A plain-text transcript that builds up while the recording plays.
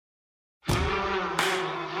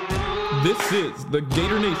This is the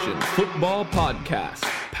Gator Nation Football Podcast,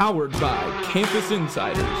 powered by Campus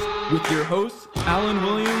Insiders, with your hosts, Alan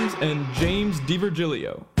Williams and James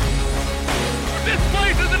DiVirgilio. This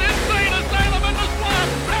place is an insane asylum in the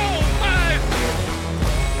swamp! No, five!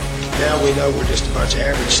 Now we know we're just a bunch of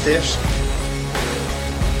average stiffs.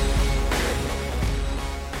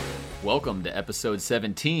 Welcome to episode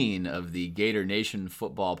 17 of the Gator Nation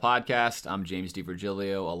Football Podcast. I'm James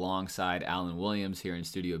DiVirgilio alongside Alan Williams here in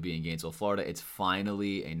Studio B in Gainesville, Florida. It's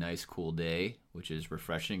finally a nice cool day, which is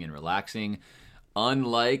refreshing and relaxing.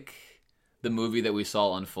 Unlike the movie that we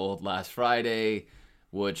saw unfold last Friday,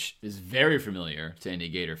 which is very familiar to any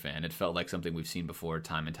Gator fan. It felt like something we've seen before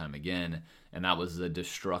time and time again, and that was the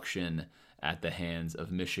destruction at the hands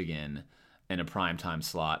of Michigan in a primetime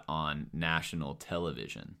slot on national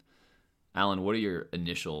television. Alan, what are your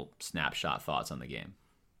initial snapshot thoughts on the game?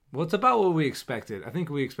 Well, it's about what we expected. I think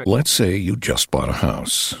we expected... Let's say you just bought a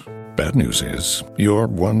house. Bad news is, you're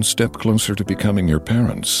one step closer to becoming your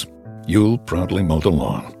parents. You'll proudly mow the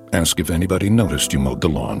lawn. Ask if anybody noticed you mowed the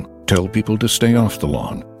lawn. Tell people to stay off the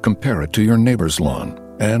lawn. Compare it to your neighbor's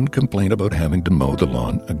lawn. And complain about having to mow the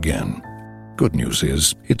lawn again. Good news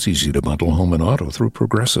is, it's easy to bundle home and auto through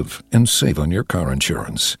Progressive and save on your car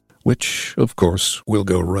insurance. Which, of course, will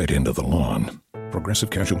go right into the lawn.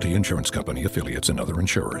 Progressive Casualty Insurance Company, affiliates, and other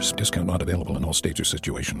insurers. Discount not available in all states or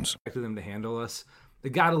situations. Expected them to handle us.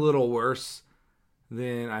 It got a little worse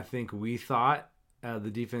than I think we thought.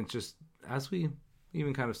 The defense just, as we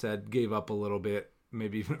even kind of said, gave up a little bit,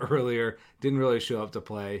 maybe even earlier. Didn't really show up to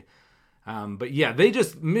play. But yeah,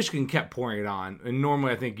 Michigan kept pouring it on. And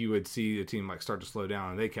normally I think you would see the team like start to slow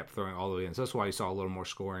down, and they kept throwing all the way in. So that's why you saw a little more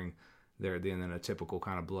scoring there at the end than a typical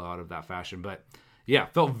kind of blowout of that fashion. But yeah,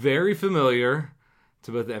 felt very familiar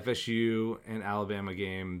to both the FSU and Alabama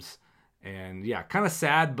games. And yeah, kind of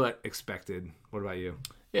sad, but expected. What about you?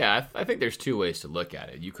 Yeah, I think there's two ways to look at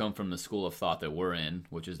it. You come from the school of thought that we're in,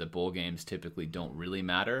 which is that bowl games typically don't really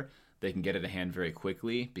matter. They can get it a hand very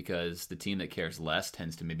quickly because the team that cares less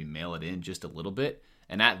tends to maybe mail it in just a little bit.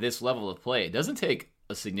 And at this level of play, it doesn't take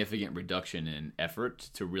a significant reduction in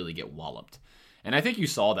effort to really get walloped. And I think you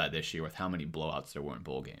saw that this year with how many blowouts there were in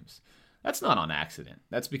bowl games. That's not on accident.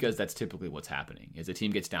 That's because that's typically what's happening. Is a team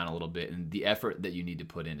gets down a little bit, and the effort that you need to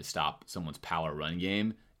put in to stop someone's power run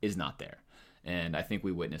game is not there. And I think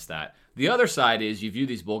we witnessed that. The other side is you view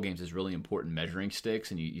these bowl games as really important measuring sticks,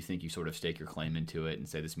 and you think you sort of stake your claim into it and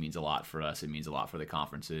say this means a lot for us, it means a lot for the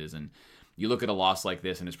conferences. And you look at a loss like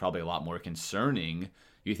this, and it's probably a lot more concerning.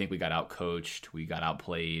 You think we got outcoached, we got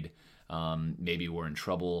outplayed, maybe we're in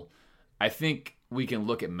trouble. I think we can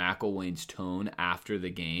look at McElwain's tone after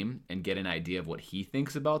the game and get an idea of what he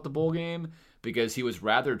thinks about the bowl game, because he was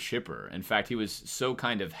rather chipper. In fact, he was so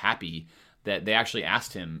kind of happy that they actually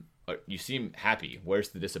asked him, you seem happy, where's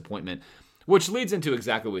the disappointment? Which leads into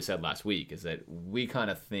exactly what we said last week, is that we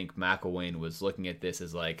kind of think McElwain was looking at this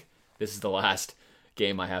as like, this is the last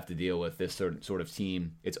game I have to deal with this sort of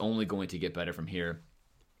team. It's only going to get better from here.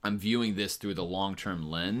 I'm viewing this through the long-term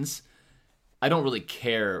lens. I don't really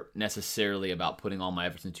care necessarily about putting all my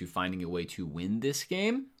efforts into finding a way to win this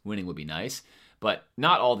game. Winning would be nice, but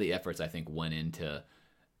not all the efforts, I think, went into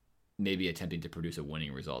maybe attempting to produce a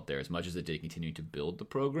winning result there as much as it did continue to build the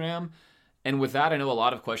program. And with that, I know a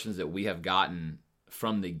lot of questions that we have gotten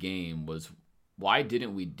from the game was, why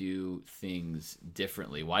didn't we do things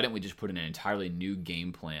differently? Why didn't we just put in an entirely new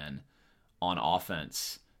game plan on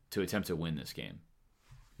offense to attempt to win this game?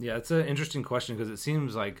 Yeah, it's an interesting question because it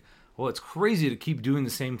seems like, well, it's crazy to keep doing the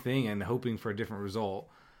same thing and hoping for a different result.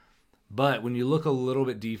 But when you look a little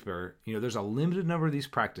bit deeper, there's a limited number of these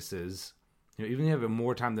practices. Even if you have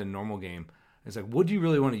more time than a normal game, it's like, what do you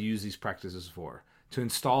really want to use these practices for? To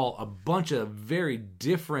install a bunch of very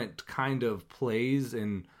different kind of plays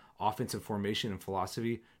and offensive formation and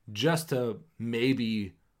philosophy just to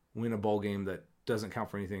maybe win a bowl game that doesn't count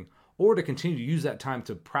for anything, or to continue to use that time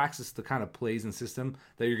to practice the kind of plays and system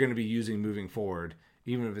that you're going to be using moving forward,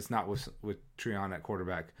 even if it's not with Treon at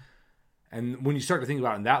quarterback. And when you start to think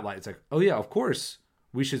about it in that light, it's like, oh yeah, of course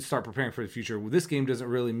we should start preparing for the future. This game doesn't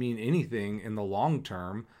really mean anything in the long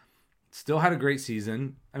term. Still had a great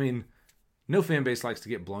season. I mean, no fan base likes to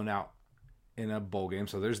get blown out in a bowl game,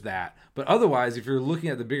 so there's that. But otherwise, if you're looking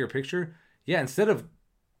at the bigger picture, yeah, instead of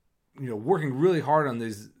working really hard on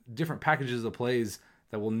these different packages of plays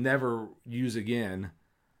that we'll never use again,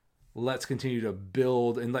 let's continue to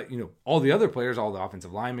build and let all the other players, all the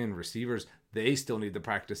offensive linemen, receivers, they still need the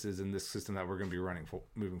practices in this system that we're going to be running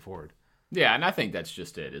moving forward. Yeah, and I think that's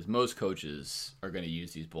just it, is most coaches are going to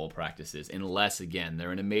use these bowl practices unless, again,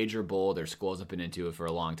 they're in a major bowl, their schools have been into it for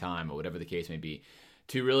a long time, or whatever the case may be,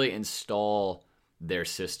 to really install their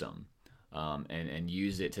system. and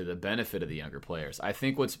use it to the benefit of the younger players. I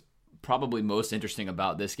think what's probably most interesting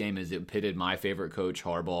about this game is it pitted my favorite coach,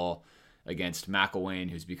 Harbaugh, against McElwain,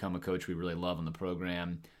 who's become a coach we really love in the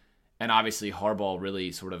program. And obviously Harbaugh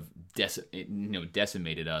really sort of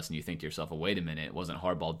decimated us, and you think to yourself, well, wait a minute, wasn't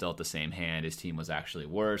Harbaugh dealt the same hand? His team was actually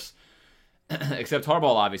worse. Except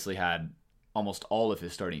Harbaugh obviously had almost all of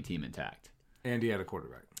his starting team intact. And he had a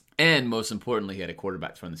quarterback. And most importantly, he had a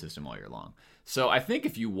quarterback to run the system all year long. So I think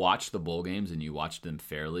if you watched the bowl games and you watched them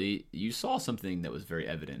fairly, you saw something that was very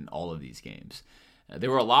evident in all of these games.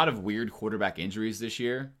 There were a lot of weird quarterback injuries this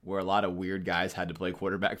year, where a lot of weird guys had to play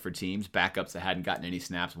quarterback for teams, backups that hadn't gotten any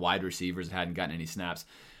snaps, wide receivers that hadn't gotten any snaps.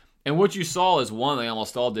 And what you saw is, one, they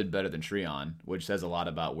almost all did better than Treon, which says a lot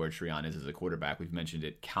about where Treon is as a quarterback. We've mentioned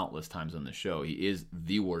it countless times on the show. He is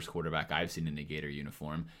the worst quarterback I've seen in a Gator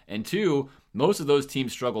uniform. And two, most of those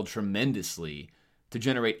teams struggled tremendously to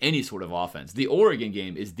generate any sort of offense. The Oregon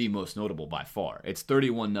game is the most notable by far. It's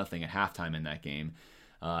 31-0 at halftime in that game.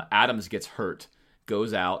 Adams gets hurt,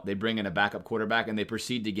 goes out. They bring in a backup quarterback, and they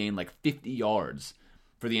proceed to gain like 50 yards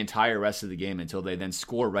for the entire rest of the game until they then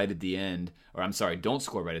score right at the end. Or I'm sorry, don't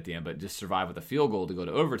score right at the end, but just survive with a field goal to go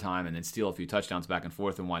to overtime and then steal a few touchdowns back and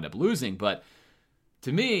forth and wind up losing. But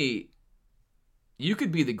to me, you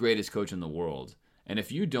could be the greatest coach in the world, and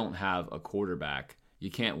if you don't have a quarterback,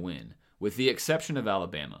 you can't win, with the exception of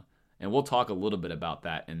Alabama. And we'll talk a little bit about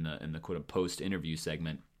that in the quote of post-interview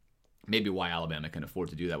segment. Maybe why Alabama can afford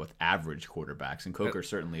to do that with average quarterbacks, and Coker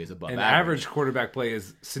certainly is above average. Average quarterback play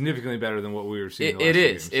is significantly better than what we were seeing. It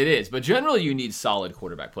is. But generally, you need solid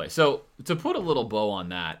quarterback play. So to put a little bow on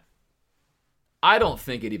that, I don't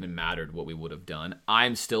think it even mattered what we would have done.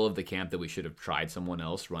 I'm still of the camp that we should have tried someone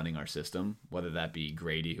else running our system, whether that be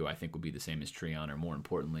Grady, who I think would be the same as Treon, or more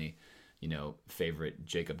importantly, favorite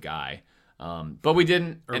Jacob Guy. But we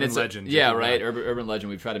didn't. Urban legend. Yeah, right. Urban legend.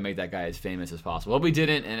 We've tried to make that guy as famous as possible. But we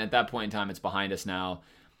didn't, and at that point in time, it's behind us now.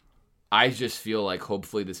 I just feel like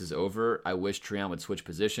hopefully this is over. I wish Treon would switch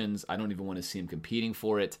positions. I don't even want to see him competing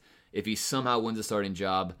for it. If he somehow wins a starting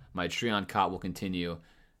job, my Treon cot will continue.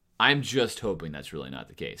 I'm just hoping that's really not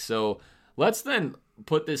the case. So let's then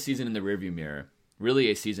put this season in the rearview mirror. Really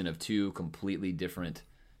a season of two completely different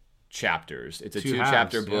chapters. It's a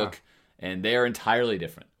two-chapter book. Yeah. And they are entirely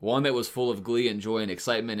different. One that was full of glee and joy and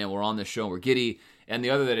excitement, and we're on this show and we're giddy. And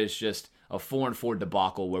the other that is just a 4-4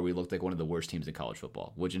 debacle where we looked like one of the worst teams in college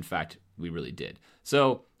football, which in fact we really did.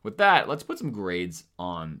 So with that, let's put some grades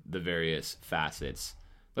on the various facets.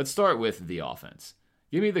 Let's start with the offense.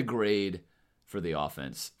 Give me the grade for the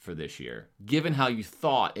offense for this year, given how you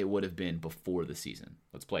thought it would have been before the season.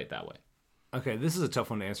 Let's play it that way. Okay, this is a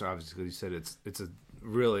tough one to answer, obviously, because you said it's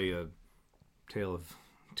really a tale of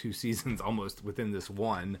two seasons almost within this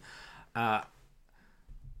one. I'm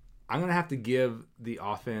going to have to give the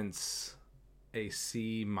offense a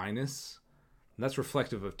C-. That's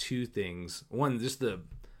reflective of two things. One, just the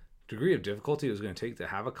degree of difficulty it was going to take to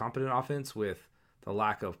have a competent offense with the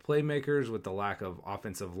lack of playmakers, with the lack of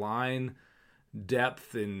offensive line,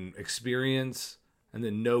 depth and experience, and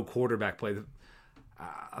then no quarterback play.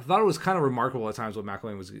 I thought it was kind of remarkable at times what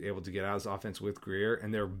McElwain was able to get out of his offense with Greer,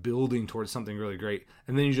 and they're building towards something really great.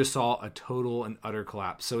 And then you just saw a total and utter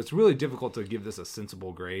collapse. So it's really difficult to give this a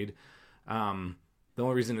sensible grade. The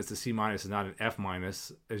only reason it's a C- and not an F-,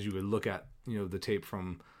 as you would look at the tape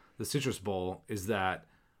from the Citrus Bowl, is that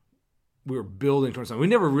we were building towards something. We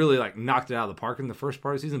never really knocked it out of the park in the first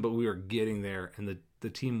part of the season, but we were getting there, and the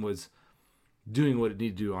team was doing what it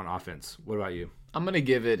needed to do on offense. What about you? I'm going to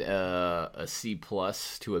give it a C+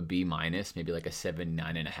 to a B-, maybe like a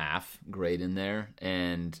 7.5 grade in there.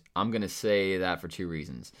 And I'm going to say that for two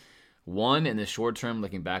reasons. One, in the short term,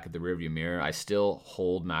 looking back at the rearview mirror, I still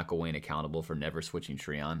hold McElwain accountable for never switching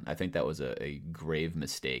Treon. I think that was a grave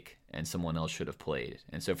mistake, and someone else should have played.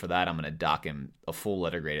 And so for that, I'm going to dock him a full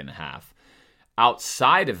letter grade and a half.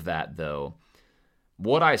 Outside of that, though,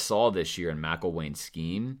 what I saw this year in McElwain's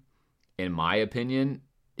scheme, in my opinion,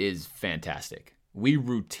 is fantastic. We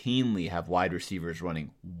routinely have wide receivers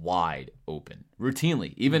running wide open.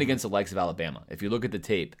 Routinely, even against the likes of Alabama. If you look at the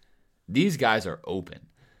tape, these guys are open.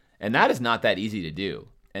 And that is not that easy to do.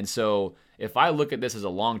 And so if I look at this as a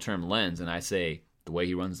long-term lens and I say the way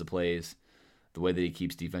he runs the plays, the way that he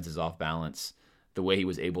keeps defenses off balance, the way he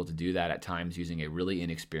was able to do that at times using a really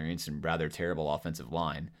inexperienced and rather terrible offensive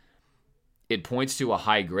line, it points to a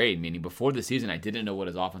high grade, meaning before the season I didn't know what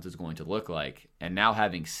his offense was going to look like. And now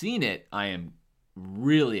having seen it, I am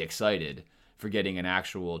really excited for getting an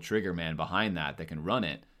actual trigger man behind that can run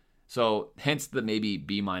it. So hence the maybe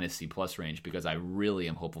B- C+ range, because I really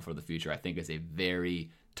am hopeful for the future. I think it's a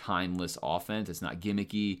very timeless offense. It's not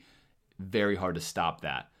gimmicky. Very hard to stop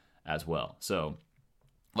that. as well. So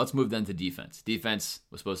let's move then to defense. Defense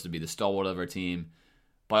was supposed to be the stalwart of our team.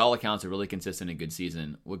 By all accounts, a really consistent and good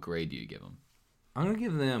season. What grade do you give them? I'm going to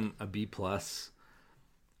give them a B+.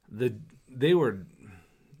 They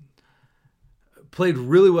played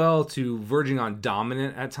really well to verging on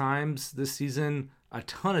dominant at times this season. A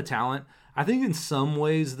ton of talent. I think in some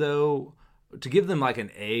ways, though, to give them like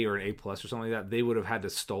an A or an A+ or something like that, they would have had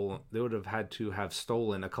to have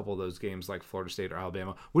stolen a couple of those games like Florida State or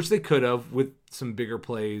Alabama, which they could have with some bigger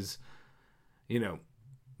plays,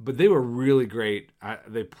 But they were really great.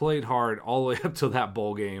 They played hard all the way up to that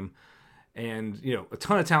bowl game. And, a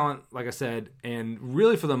ton of talent, like I said, and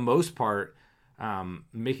really for the most part,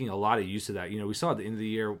 making a lot of use of that. We saw at the end of the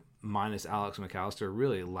year, minus Alex McAllister,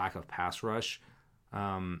 really a lack of pass rush.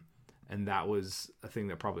 And that was a thing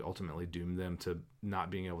that probably ultimately doomed them to not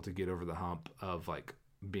being able to get over the hump of like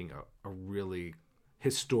being a really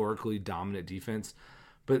historically dominant defense.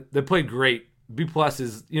 But they played great. B+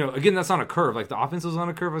 is, again, that's on a curve. Like the offense was on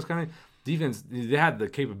a curve. It was kind of defense. They had the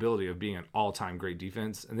capability of being an all-time great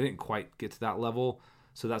defense, and they didn't quite get to that level.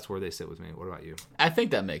 So that's where they sit with me. What about you? I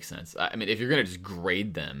think that makes sense. I mean, if you're going to just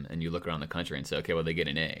grade them and you look around the country and say, okay, well, they get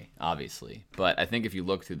an A, obviously. But I think if you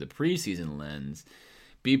look through the preseason lens,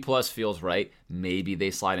 B+ feels right. Maybe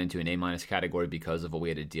they slide into an A- category because of what we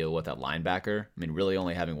had to deal with at linebacker. I mean, really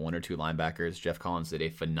only having one or two linebackers. Jeff Collins did a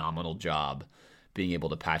phenomenal job being able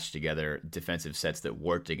to patch together defensive sets that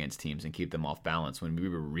worked against teams and keep them off balance when we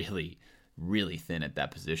were really, really thin at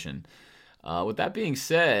that position. With that being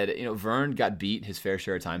said, Vern got beat his fair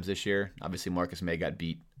share of times this year. Obviously, Marcus May got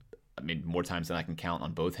beat, more times than I can count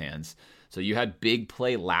on both hands. So you had big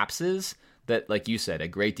play lapses that, like you said, a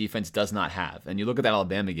great defense does not have. And you look at that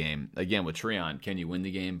Alabama game, again, with Treon, can you win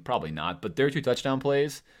the game? Probably not. But their 2 touchdown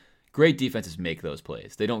plays, great defenses make those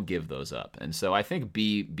plays. They don't give those up. And so I think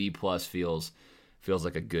B+ feels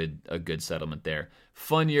like a good settlement there.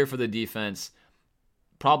 Fun year for the defense.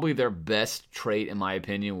 Probably their best trait, in my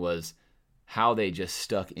opinion, was how they just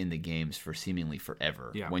stuck in the games for seemingly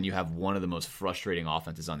forever. Yeah. When you have one of the most frustrating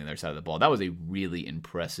offenses on the other side of the ball. That was a really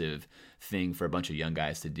impressive thing for a bunch of young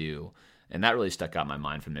guys to do. And that really stuck out in my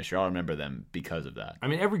mind from this year. I'll remember them because of that.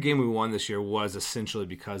 Every game we won this year was essentially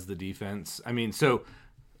because of the defense. So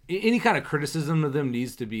any kind of criticism of them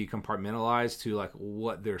needs to be compartmentalized to like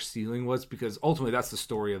what their ceiling was, because ultimately that's the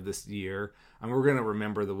story of this year. We're going to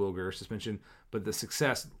remember the Will Grier suspension, but the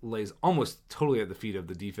success lays almost totally at the feet of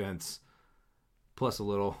the defense, plus a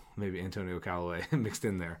little maybe Antonio Callaway mixed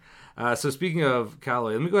in there. So speaking of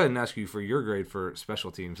Callaway, let me go ahead and ask you for your grade for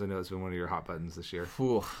special teams. I know it's been one of your hot buttons this year.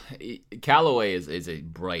 Ooh, Callaway is a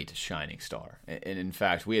bright, shining star. And in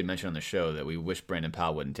fact, we had mentioned on the show that we wish Brandon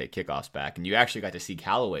Powell wouldn't take kickoffs back. And you actually got to see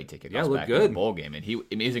Callaway take kickoffs back in the bowl game. And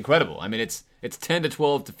he's incredible. It's 10 to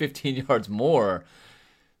 12 to 15 yards more.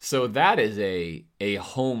 So that is a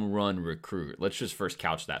home run recruit. Let's just first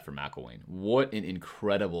couch that for McElwain. What an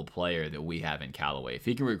incredible player that we have in Callaway. If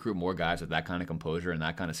he can recruit more guys with that kind of composure and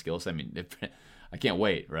that kind of skill set, I can't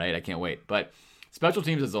wait, right? I can't wait. But special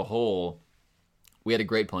teams as a whole, we had a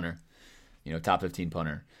great punter, top 15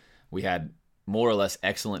 punter. We had more or less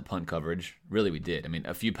excellent punt coverage. Really, we did.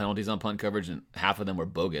 A few penalties on punt coverage, and half of them were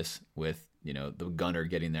bogus with, the gunner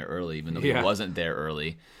getting there early, even though he wasn't there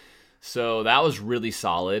early. So that was really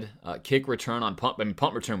solid. Kick return on punt.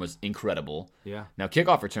 Punt return was incredible. Yeah. Now,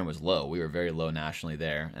 kickoff return was low. We were very low nationally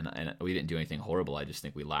there, and we didn't do anything horrible. I just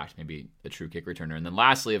think we lacked maybe a true kick returner. And then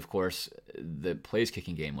lastly, of course, the place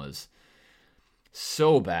kicking game was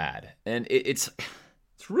so bad. And it's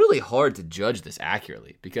really hard to judge this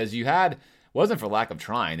accurately because wasn't for lack of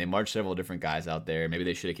trying. They marched several different guys out there. Maybe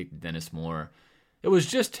they should have kicked Dennis Moore. It was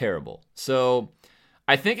just terrible. So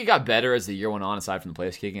I think it got better as the year went on, aside from the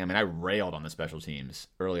place kicking. I railed on the special teams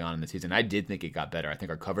early on in the season. I did think it got better. I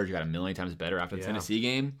think our coverage got a million times better after the Tennessee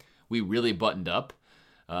game. We really buttoned up.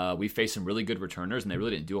 We faced some really good returners, and they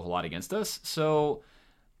really didn't do a whole lot against us. So,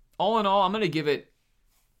 all in all, I'm going to give it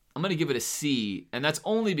a C, and that's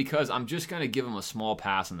only because I'm just going to give them a small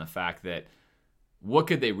pass on the fact that what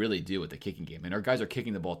could they really do with the kicking game? Our guys are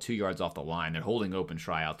kicking the ball 2 yards off the line. They're holding open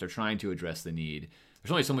tryouts. They're trying to address the need.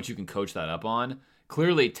 There's only so much you can coach that up on.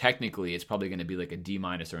 Clearly, technically, it's probably going to be like a D-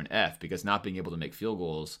 or an F because not being able to make field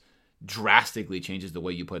goals drastically changes the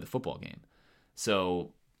way you play the football game.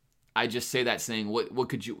 So I just say that saying, what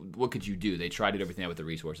could you do? They tried to do everything with the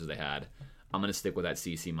resources they had. I'm going to stick with that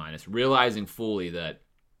C, C-, realizing fully that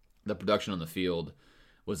the production on the field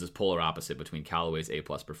was this polar opposite between Callaway's A+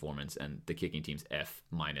 performance and the kicking team's F-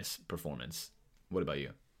 performance. What about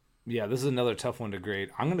you? Yeah, this is another tough one to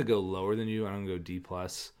grade. I'm going to go lower than you. I'm going to go D+.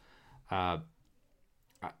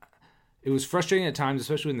 it was frustrating at times,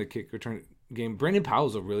 especially in the kick return game. Brandon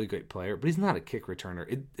Powell's a really great player, but he's not a kick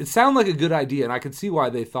returner. It sounded like a good idea, and I could see why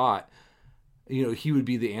they thought, he would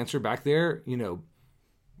be the answer back there.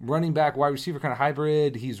 Running back, wide receiver kind of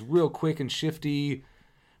hybrid. He's real quick and shifty,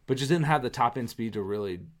 but just didn't have the top end speed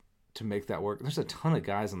to make that work. There's a ton of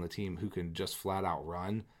guys on the team who can just flat out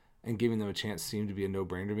run, and giving them a chance seemed to be a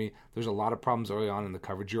no-brainer to me. There's a lot of problems early on in the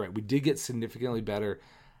coverage. You're right. We did get significantly better.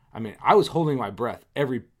 I mean, I was holding my breath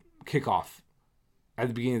every kickoff at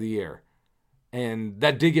the beginning of the year, and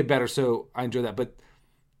that did get better, so I enjoy that. But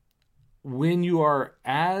when you are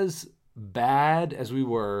as bad as we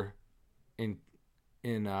were in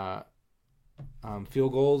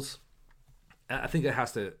field goals, I think it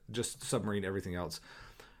has to just submarine everything else.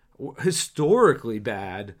 Historically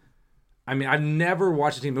bad. I mean, I've never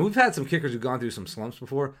watched a team, and we've had some kickers who've gone through some slumps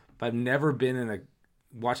before, but I've never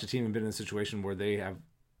watched a team and been in a situation where they have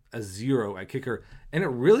a 0 at kicker, and it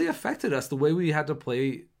really affected us the way we had to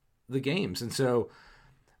play the games. And so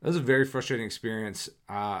that was a very frustrating experience.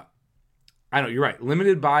 I know you're right.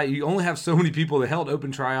 Limited by, you only have so many people that held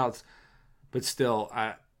open tryouts, but still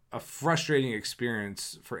a frustrating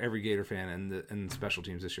experience for every Gator fan and special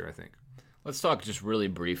teams this year, I think. Let's talk just really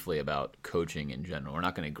briefly about coaching in general. We're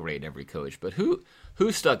not going to grade every coach, but who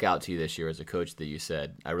stuck out to you this year as a coach that you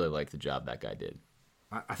said, I really like the job that guy did?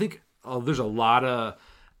 I think there's a lot of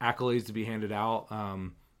accolades to be handed out.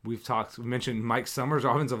 We mentioned Mike Summers,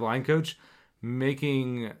 our offensive line coach,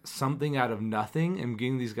 making something out of nothing and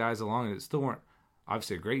getting these guys along. And it still weren't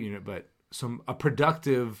obviously a great unit, but a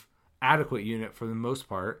productive, adequate unit for the most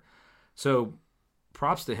part. So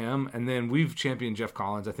props to him. And then we've championed Jeff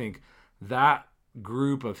Collins. I think that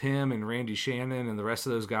group of him and Randy Shannon and the rest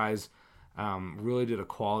of those guys really did a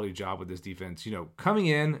quality job with this defense. Coming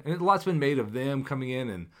in, and a lot's been made of them coming in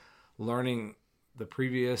and learning the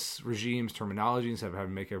previous regime's terminology instead of having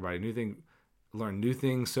to make everybody learn new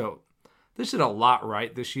things. So they did a lot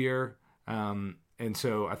right this year. And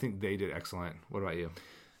so I think they did excellent. What about you?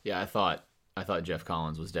 Yeah, I thought Jeff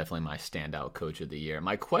Collins was definitely my standout coach of the year.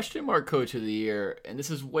 My question mark coach of the year, and this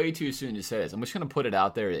is way too soon to say this, I'm just going to put it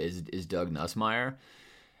out there, is Doug Nussmeier.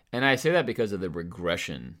 And I say that because of the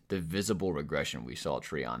visible regression we saw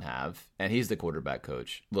Treon have. And he's the quarterback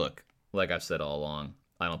coach. Look, like I've said all along,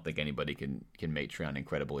 I don't think anybody can make Treon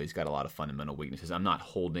incredible. He's got a lot of fundamental weaknesses. I'm not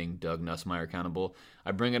holding Doug Nussmeier accountable.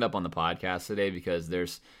 I bring it up on the podcast today because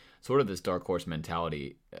there's sort of this dark horse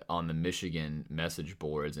mentality on the Michigan message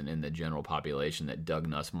boards and in the general population that Doug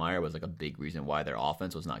Nussmeier was like a big reason why their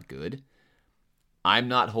offense was not good. I'm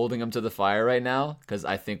not holding him to the fire right now because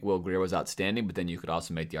I think Will Grier was outstanding, but then you could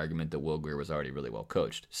also make the argument that Will Grier was already really well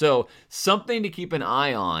coached. So something to keep an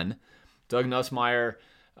eye on. Doug Nussmeier,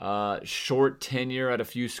 short tenure at a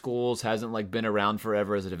few schools, hasn't been around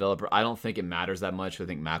forever as a developer. I don't think it matters that much. I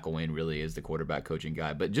think McElwain really is the quarterback coaching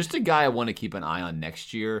guy, but just a guy I want to keep an eye on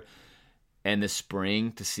next year and this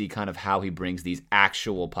spring to see kind of how he brings these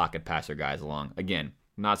actual pocket passer guys along. Again,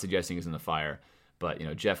 not suggesting he's in the fire, but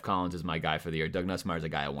Jeff Collins is my guy for the year. Doug Nussmeier is a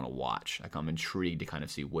guy I want to watch. I'm intrigued to kind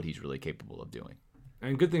of see what he's really capable of doing.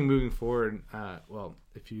 And good thing moving forward,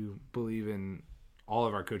 if you believe in all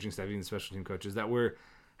of our coaching staff, even the special team coaches, that we're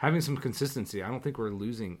having some consistency. I don't think we're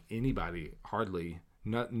losing anybody, hardly.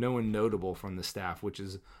 No one notable from the staff, which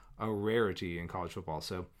is a rarity in college football.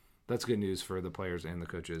 So that's good news for the players and the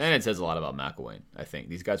coaches. And it says a lot about McElwain, I think.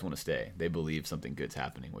 These guys want to stay. They believe something good's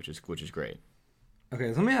happening, which is great.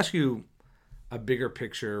 Okay, so let me ask you a bigger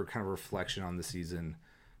picture kind of reflection on the season.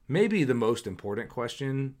 Maybe the most important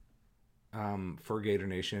question for Gator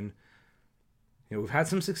Nation. We've had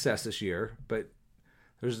some success this year, but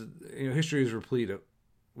there's history is replete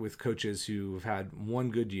with coaches who have had one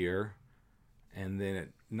good year and then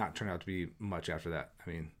it not turned out to be much after that. I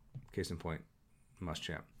mean, case in point,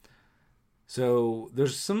 Muschamp. So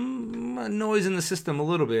there's some noise in the system a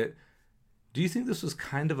little bit. Do you think this was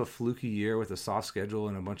kind of a fluky year with a soft schedule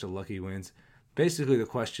and a bunch of lucky wins? Basically, the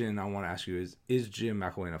question I want to ask you is Jim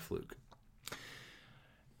McElwain a fluke?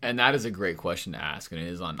 And that is a great question to ask, and it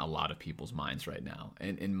is on a lot of people's minds right now.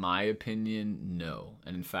 And in my opinion, no.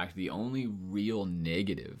 And in fact, the only real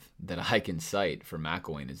negative that I can cite for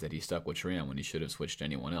McElwain is that he stuck with Treon when he should have switched to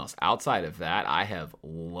anyone else. Outside of that, I have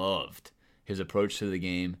loved his approach to the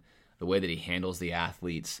game, the way that he handles the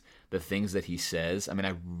athletes, the things that he says. I mean,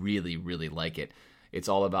 I really, really like it. It's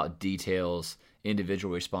all about details,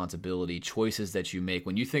 individual responsibility, choices that you make.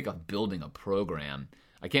 When you think of building a program,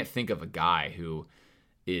 I can't think of a guy who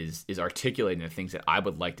is articulating the things that I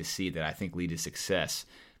would like to see that I think lead to success.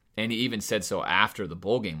 And he even said so after the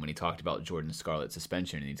bowl game when he talked about Jordan Scarlett's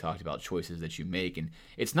suspension and he talked about choices that you make. And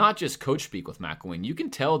it's not just coach speak with McElwain. You can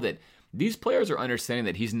tell that these players are understanding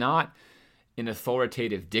that he's not an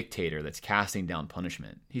authoritative dictator that's casting down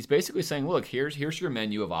punishment. He's basically saying, look, here's your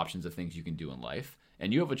menu of options of things you can do in life,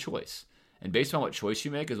 and you have a choice. And based on what choice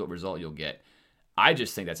you make is what result you'll get. I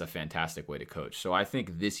just think that's a fantastic way to coach. So I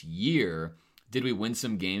think this year, did we win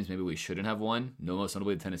some games maybe we shouldn't have won? No, most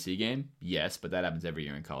notably the Tennessee game? Yes, but that happens every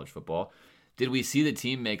year in college football. Did we see the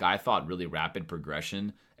team make, I thought, really rapid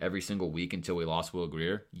progression every single week until we lost Will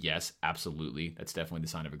Grier? Yes, absolutely. That's definitely the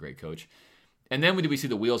sign of a great coach. And then did we see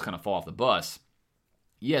the wheels kind of fall off the bus?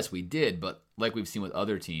 Yes, we did, but like we've seen with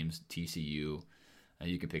other teams, TCU,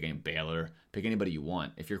 you can pick any Baylor, pick anybody you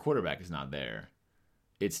want. If your quarterback is not there,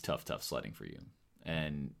 it's tough sledding for you.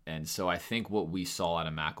 And so I think what we saw out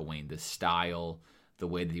of McElwain, the style, the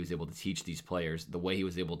way that he was able to teach these players, the way he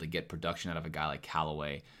was able to get production out of a guy like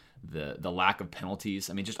Callaway, the lack of penalties.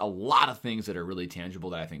 I mean, just a lot of things that are really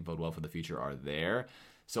tangible that I think bode well for the future are there.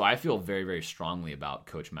 So I feel very, very strongly about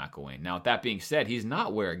Coach McElwain. Now, with that being said, he's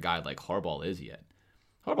not where a guy like Harbaugh is yet.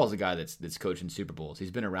 Harbaugh's a guy that's coaching Super Bowls.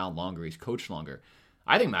 He's been around longer. He's coached longer.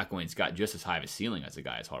 I think McElwain's got just as high of a ceiling as a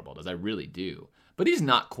guy as Harbaugh does. I really do. But he's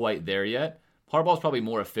not quite there yet. Harbaugh's probably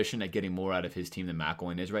more efficient at getting more out of his team than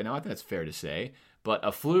McElwain is right now. I think that's fair to say. But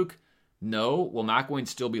a fluke, no. Will McElwain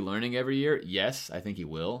still be learning every year? Yes, I think he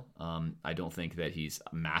will. I don't think that he's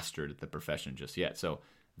mastered the profession just yet. So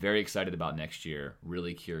very excited about next year.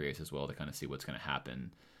 Really curious as well to kind of see what's going to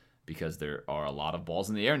happen because there are a lot of balls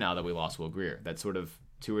in the air now that we lost Will Grier. That sort of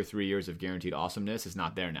 2 or 3 years of guaranteed awesomeness is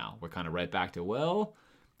not there now. We're kind of right back to, well,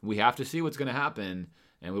 we have to see what's going to happen,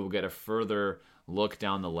 and we will get a further look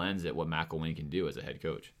down the lens at what McElwain can do as a head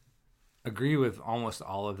coach. Agree with almost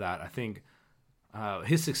all of that. I think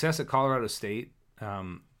his success at Colorado State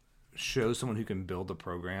shows someone who can build a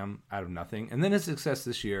program out of nothing. And then his success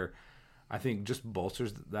this year, I think, just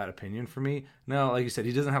bolsters that opinion for me. Now, like you said,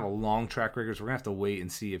 he doesn't have a long track record, so we're going to have to wait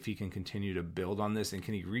and see if he can continue to build on this and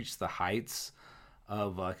can he reach the heights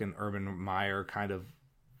of like an Urban Meyer kind of,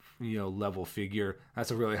 level figure.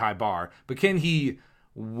 That's a really high bar. But can he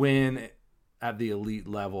win at the elite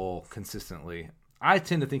level consistently? I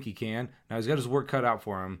tend to think he can. Now, he's got his work cut out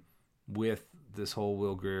for him with this whole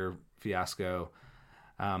Will Grier fiasco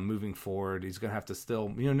moving forward. He's going to have to still,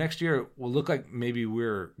 next year will look like maybe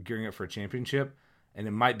we're gearing up for a championship, and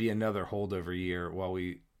it might be another holdover year while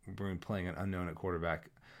we're playing an unknown at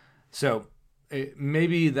quarterback. So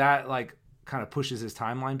maybe that kind of pushes his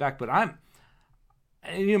timeline back, but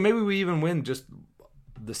maybe we even win just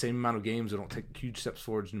the same amount of games. We don't take huge steps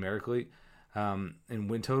forward numerically in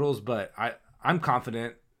win totals, but I'm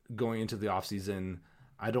confident going into the offseason.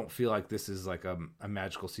 I don't feel like this is like a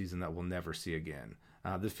magical season that we'll never see again.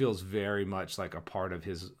 This feels very much like a part of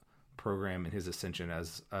his program and his ascension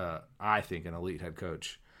as, I think, an elite head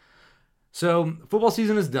coach. So football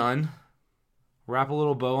season is done. Wrap a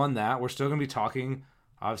little bow on that. We're still going to be talking,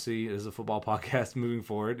 obviously, as a football podcast moving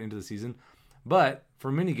forward into the season. But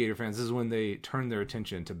for many Gator fans, this is when they turn their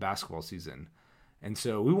attention to basketball season. And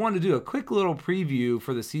so we want to do a quick little preview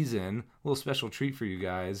for the season, a little special treat for you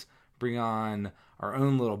guys, bring on our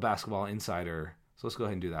own little basketball insider. So let's go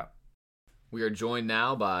ahead and do that. We are joined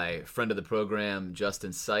now by friend of the program,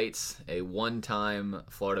 Justin Seitz, a one-time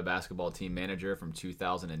Florida basketball team manager from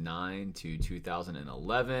 2009 to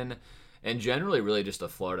 2011, and generally really just a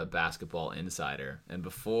Florida basketball insider. And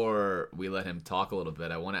before we let him talk a little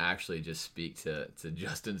bit, I want to actually just speak to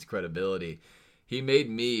Justin's credibility. He made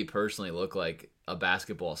me personally look like a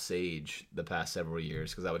basketball sage the past several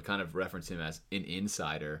years because I would kind of reference him as an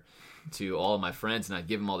insider to all of my friends, and I'd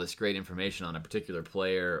give him all this great information on a particular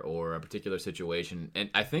player or a particular situation. And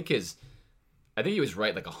I think he was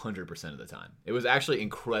right like 100% of the time. It was actually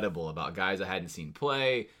incredible about guys I hadn't seen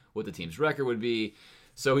play, what the team's record would be.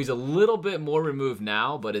 So he's a little bit more removed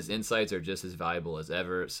now, but his insights are just as valuable as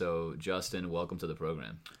ever. So Justin, welcome to the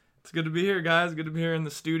program. It's good to be here, guys. Good to be here in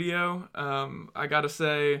the studio. I got to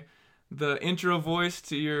say, the intro voice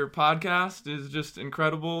to your podcast is just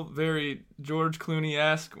incredible. Very George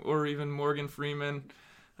Clooney-esque, or even Morgan Freeman.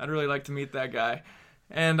 I'd really like to meet that guy.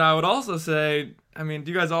 And I would also say, do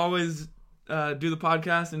you guys always do the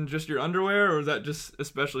podcast in just your underwear, or is that just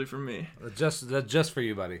especially for me? Just for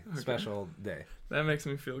you, buddy. Okay. Special day. That makes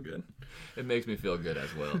me feel good. It makes me feel good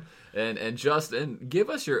as well. And Justin, give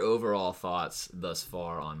us your overall thoughts thus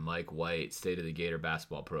far on Mike White, State of the Gator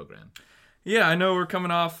basketball program. Yeah, I know we're coming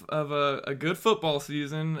off of a good football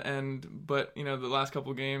season, but the last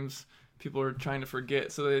couple games people are trying to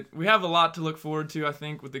forget. So we have a lot to look forward to, I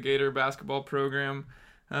think, with the Gator basketball program.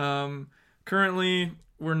 Currently,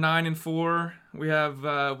 we're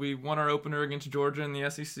 9-4. We won our opener against Georgia in the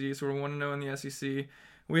SEC, so we're 1-0 in the SEC.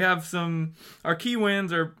 we have our key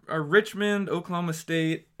wins are Richmond, Oklahoma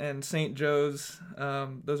State, and St. Joe's.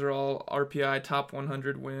 Those are all RPI top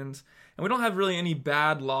 100 wins. And we don't have really any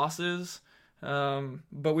bad losses,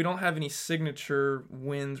 but we don't have any signature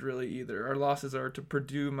wins really either. Our losses are to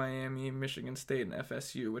Purdue, Miami, Michigan State, and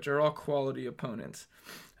FSU, which are all quality opponents.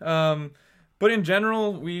 But in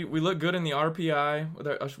general, we look good in the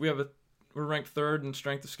RPI. We're ranked third in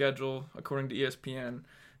strength of schedule according to ESPN.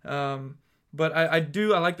 But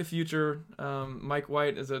I like the future. Mike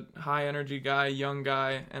White is a high energy guy, young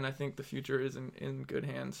guy, and I think the future is in good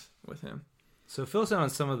hands with him. So fill us in on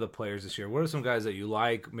some of the players this year. What are some guys that you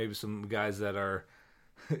like? Maybe some guys that are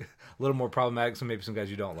a little more problematic, so maybe some guys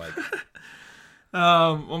you don't like.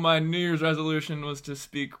 Well, my New Year's resolution was to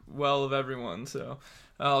speak well of everyone, so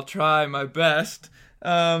I'll try my best.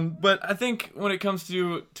 But I think when it comes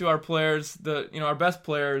to our players, our best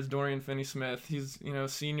player is Dorian Finney-Smith. He's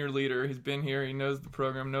senior leader. He's been here. He knows the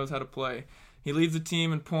program, knows how to play. He leads the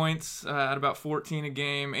team in points at about 14 a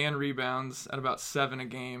game and rebounds at about 7 a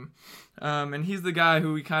game. And he's the guy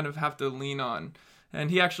who we kind of have to lean on.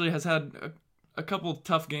 And he actually has had a couple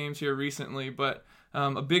tough games here recently, but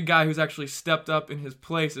a big guy who's actually stepped up in his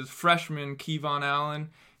place is freshman Kevon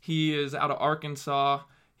Allen. He is out of Arkansas.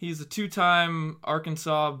 He's a 2-time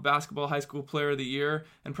Arkansas basketball high school player of the year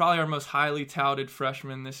and probably our most highly touted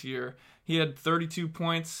freshman this year. He had 32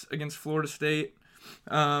 points against Florida State.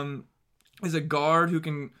 Is a guard who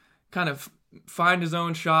can kind of find his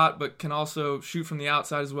own shot but can also shoot from the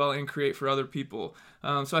outside as well and create for other people.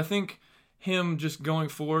 So I think him just going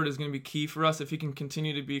forward is going to be key for us. If he can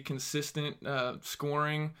continue to be consistent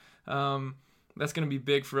scoring, that's going to be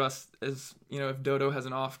big for us as, if Dodo has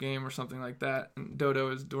an off game or something like that. And Dodo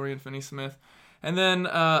is Dorian Finney-Smith. And then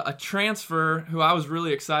a transfer who I was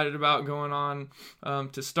really excited about going on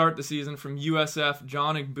to start the season from USF,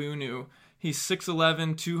 John Igbunu. He's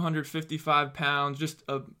 6'11", 255 pounds, just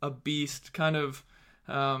a beast, kind of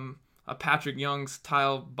a Patrick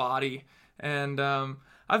Young-style body. And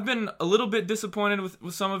I've been a little bit disappointed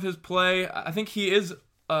with some of his play. I think he is,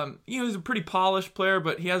 he's a pretty polished player,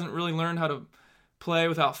 but he hasn't really learned how to play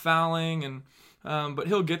without fouling. And but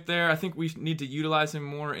he'll get there. I think we need to utilize him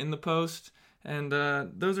more in the post. And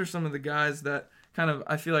those are some of the guys that kind of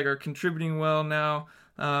I feel like are contributing well now.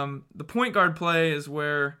 The point guard play is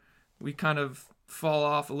where we kind of fall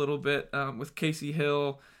off a little bit with Casey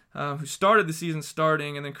Hill, who started the season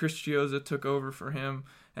starting, and then Chris Chiozza took over for him.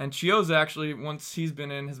 And Chiozza actually, once he's been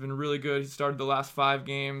in, has been really good. He started the last 5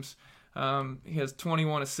 games. He has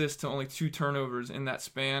 21 assists to only 2 turnovers in that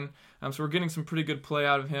span. So we're getting some pretty good play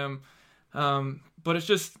out of him. But it's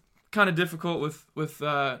just kind of difficult with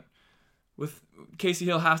Casey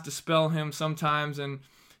Hill has to spell him sometimes, and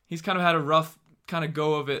he's kind of had a rough kind of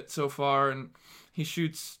go of it so far. And he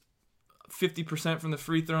shoots 50% from the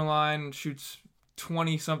free throw line, shoots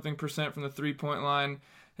 20-something% from the 3-point line.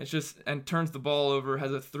 It's just, and turns the ball over,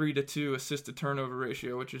 has a 3-to-2 assist to turnover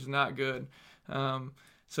ratio, which is not good.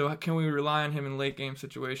 So can we rely on him in late game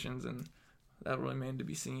situations? And that will remain to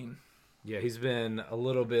be seen. Yeah, he's been a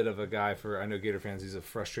little bit of a guy I know Gator fans, he's a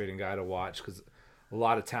frustrating guy to watch because a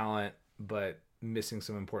lot of talent, but missing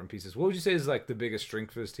some important pieces. What would you say is like the biggest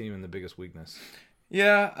strength for this team and the biggest weakness?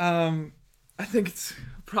 Yeah, I think it's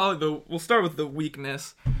probably we'll start with the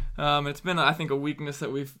weakness. It's been, I think, a weakness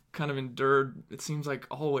that we've kind of endured, it seems like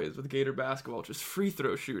always, with Gator basketball, just free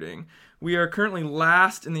throw shooting. We are currently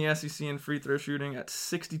last in the SEC in free throw shooting at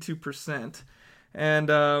 62%,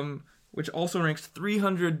 and which also ranks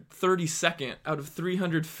 332nd out of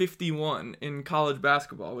 351 in college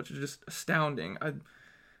basketball, which is just astounding.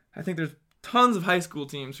 I think there's tons of high school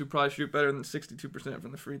teams who probably shoot better than 62%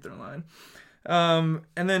 from the free throw line.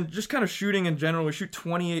 And then just kind of shooting in general, we shoot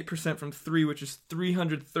 28% from 3, which is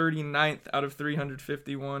 339th out of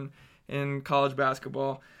 351 in college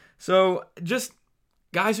basketball. So just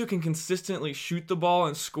guys who can consistently shoot the ball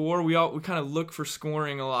and score, we kind of look for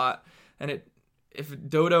scoring a lot. And if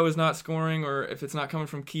Dodo is not scoring or if it's not coming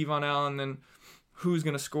from Kevon Allen, then who's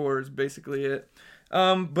going to score is basically it.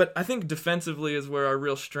 But I think defensively is where our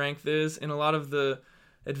real strength is. In a lot of the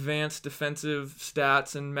advanced defensive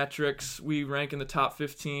stats and metrics, we rank in the top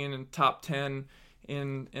 15 and top 10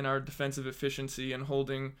 in our defensive efficiency and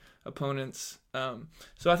holding opponents.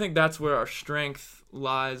 So I think that's where our strength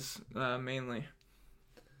lies mainly.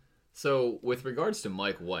 So with regards to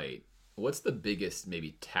Mike White, what's the biggest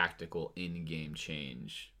maybe tactical in-game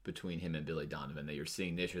change between him and Billy Donovan that you're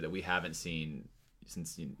seeing this year that we haven't seen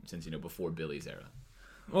since before Billy's era?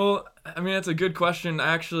 Well, I mean, that's a good question.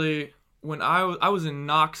 Actually, when I was in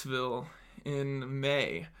Knoxville in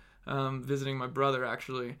May, visiting my brother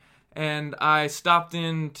actually, and I stopped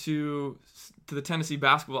in to the Tennessee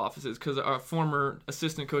basketball offices because our former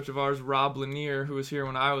assistant coach of ours, Rob Lanier, who was here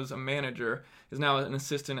when I was a manager, is now an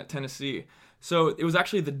assistant at Tennessee. So it was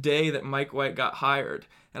actually the day that Mike White got hired.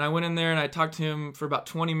 And I went in there and I talked to him for about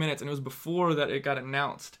 20 minutes, and it was before that it got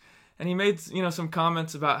announced. And he made, some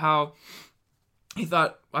comments about how he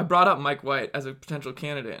thought I brought up Mike White as a potential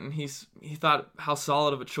candidate, and he thought how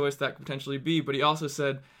solid of a choice that could potentially be. But he also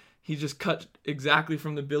said he just cut exactly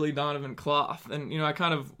from the Billy Donovan cloth. And, I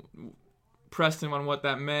kind of pressed him on what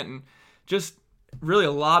that meant, and just really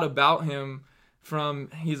a lot about him from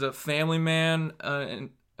he's a family man and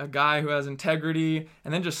a guy who has integrity,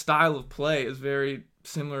 and then just style of play is very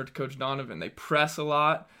similar to Coach Donovan. They press a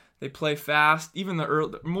lot, they play fast, even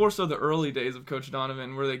more so the early days of Coach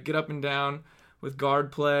Donovan, where they get up and down with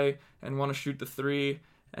guard play and want to shoot the three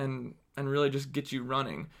and really just get you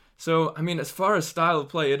running. So, as far as style of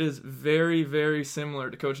play, it is very, very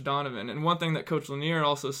similar to Coach Donovan. And one thing that Coach Lanier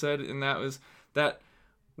also said in that was that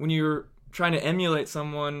when you're trying to emulate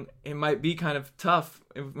someone, it might be kind of tough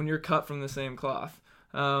when you're cut from the same cloth,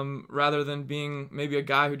 rather than being maybe a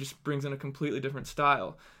guy who just brings in a completely different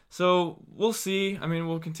style. So we'll see.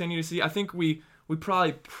 We'll continue to see. I think we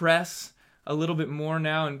probably press a little bit more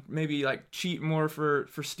now and maybe like cheat more for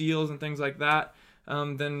steals and things like that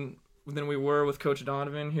than we were with Coach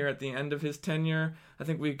Donovan here at the end of his tenure. I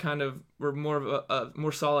think we kind of were more of a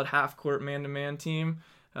more solid half-court man-to-man team,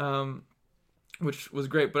 which was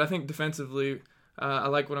great. But I think defensively, I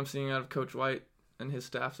like what I'm seeing out of Coach White and his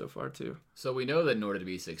staff so far too. So we know that in order to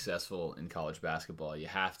be successful in college basketball, you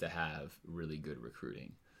have to have really good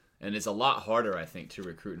recruiting. And it's a lot harder, I think, to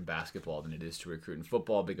recruit in basketball than it is to recruit in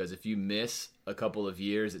football, because if you miss a couple of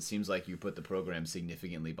years, it seems like you put the program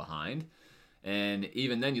significantly behind. And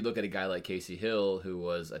even then, you look at a guy like Casey Hill, who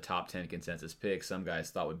was a top 10 consensus pick. Some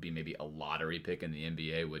guys thought would be maybe a lottery pick in the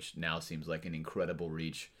NBA, which now seems like an incredible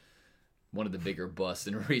reach. One of the bigger busts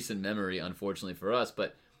in recent memory, unfortunately for us.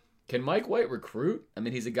 But can Mike White recruit?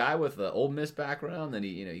 He's a guy with an Ole Miss background, and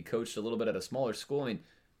he coached a little bit at a smaller school.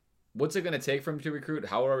 What's it going to take for him to recruit?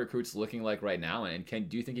 How are our recruits looking like right now? And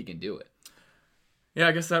do you think he can do it? Yeah,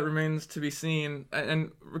 I guess that remains to be seen.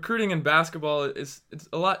 And recruiting in basketball it's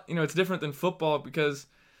a lot, it's different than football because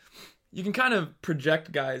you can kind of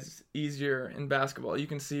project guys easier in basketball. You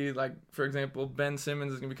can see, like, for example, Ben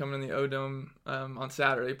Simmons is going to be coming in the O-Dome on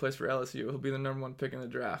Saturday. He plays for LSU. He'll be the number 1 pick in the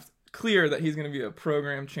draft. Clear that he's going to be a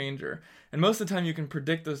program changer. And most of the time you can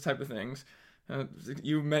predict those type of things.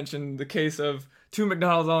 You mentioned the case of 2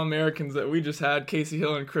 McDonald's All-Americans that we just had, Casey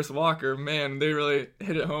Hill and Chris Walker. Man, they really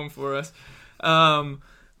hit it home for us.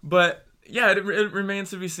 But yeah, it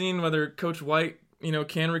remains to be seen whether Coach White,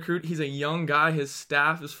 can recruit. He's a young guy. His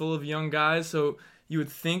staff is full of young guys. So you would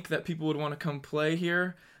think that people would want to come play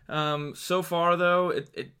here. So far though,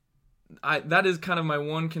 that is kind of my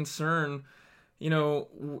one concern.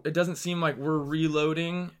 It doesn't seem like we're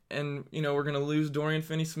reloading and, we're going to lose Dorian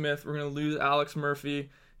Finney-Smith. We're going to lose Alex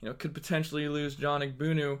Murphy, could potentially lose John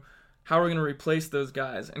Igbunu. How are we going to replace those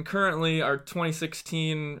guys? And currently our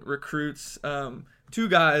 2016 recruits, 2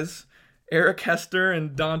 guys, Eric Hester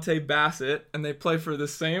and Dante Bassett, and they play for the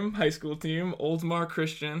same high school team, Oldsmar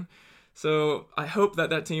Christian. So I hope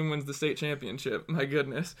that team wins the state championship. My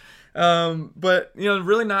goodness. But,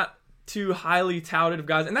 really not too highly touted of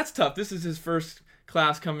guys. And that's tough. This is his first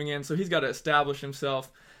class coming in, so he's got to establish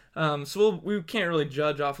himself. So we can't really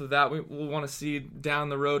judge off of that. We'll want to see down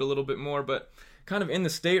the road a little bit more. But kind of in the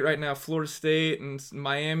state right now, Florida State and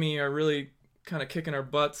Miami are really kind of kicking our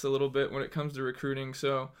butts a little bit when it comes to recruiting.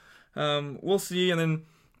 So we'll see. And then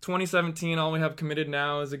 2017, all we have committed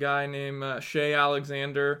now is a guy named Shea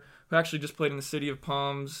Alexander, who actually just played in the City of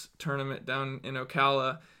Palms tournament down in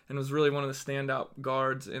Ocala and was really one of the standout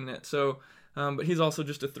guards in it. So, but he's also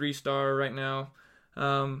just a 3-star right now.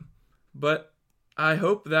 But I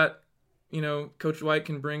hope that, Coach White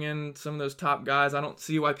can bring in some of those top guys. I don't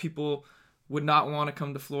see why people would not want to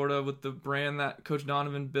come to Florida with the brand that Coach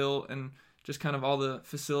Donovan built and just kind of all the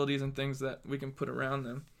facilities and things that we can put around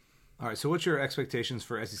them. All right, so what's your expectations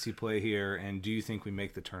for SEC play here, and do you think we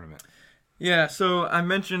make the tournament? Yeah, so I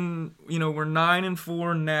mentioned, we're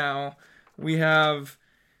 9-4 now. We have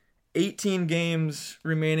 18 games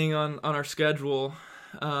remaining on our schedule,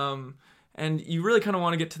 and you really kind of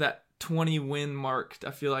want to get to that 20-win mark, I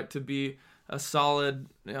feel like, to be a solid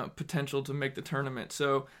potential to make the tournament.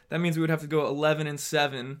 So that means we would have to go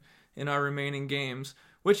 11-7 in our remaining games,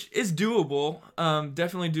 which is doable,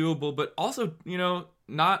 definitely doable, but also,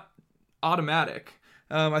 not automatic.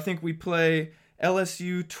 I think we play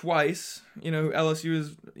LSU twice. LSU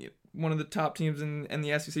is one of the top teams in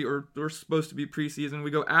the SEC, or we're supposed to be preseason. We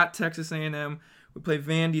go at Texas A&M, We play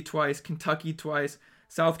Vandy twice, Kentucky twice,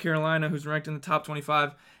 South Carolina, who's ranked in the top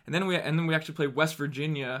 25, and then we actually play West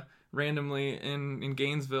Virginia randomly in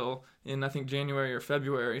Gainesville in I think January or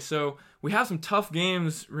February. So we have some tough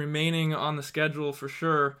games remaining on the schedule for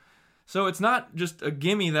sure. So it's not just a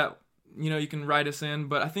gimme that you can write us in,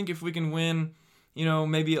 but I think if we can win,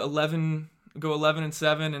 maybe go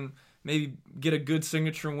 11-7 and maybe get a good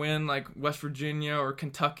signature win like West Virginia or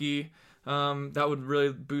Kentucky, that would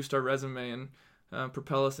really boost our resume and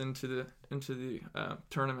propel us into the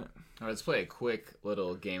tournament. All right, let's play a quick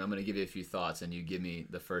little game. I'm going to give you a few thoughts, and you give me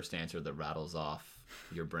the first answer that rattles off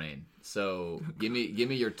your brain. So give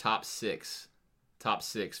me your top six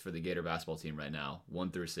for the Gator basketball team right now,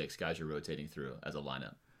 1 through 6 guys you're rotating through as a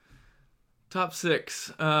lineup. Top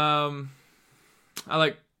 6. I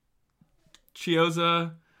like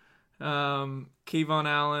Chiozza, Kayvon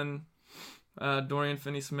Allen, Dorian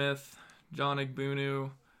Finney-Smith, John Igbunu,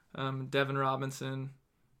 Devin Robinson.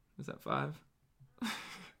 Is that 5?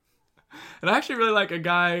 And I actually really like a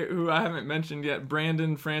guy who I haven't mentioned yet,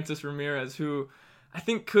 Brandon Francis Ramirez, who I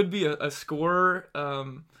think could be a scorer,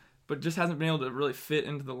 but just hasn't been able to really fit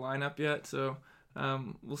into the lineup yet. So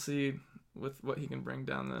we'll see with what he can bring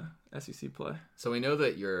down the SEC play. So we know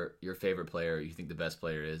that your favorite player, you think the best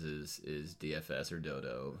player is DFS or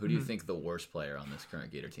Dodo. Who do you think the worst player on this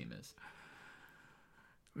current Gator team is?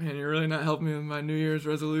 Man, you're really not helping me with my New Year's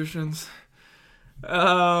resolutions.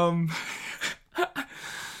 I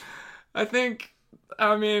think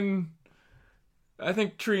Treon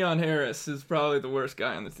Harris is probably the worst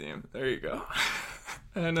guy on the team. There you go.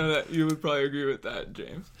 And I know that you would probably agree with that,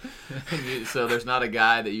 James. So there's not a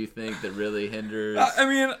guy that you think that really hinders.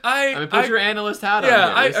 Put your analyst hat on.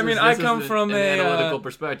 Yeah, I come from an analytical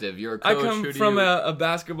perspective. You're a coach. I come from a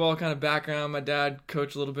basketball kind of background. My dad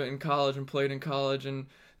coached a little bit in college and played in college, and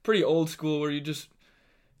pretty old school where you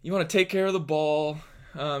want to take care of the ball,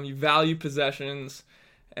 you value possessions.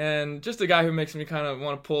 And just a guy who makes me kind of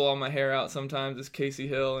want to pull all my hair out sometimes is Casey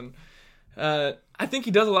Hill. And I think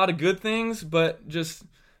he does a lot of good things, but just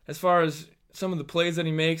as far as some of the plays that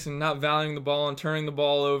he makes and not valuing the ball and turning the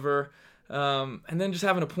ball over, and then just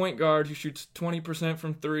having a point guard who shoots 20%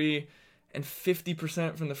 from 3 and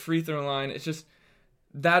 50% from the free throw line, it's just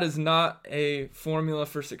that is not a formula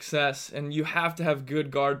for success. And you have to have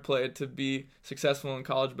good guard play to be successful in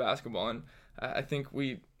college basketball. And I think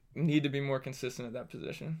we need to be more consistent at that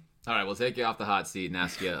position. All right, we'll take you off the hot seat and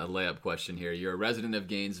ask you a layup question here. You're a resident of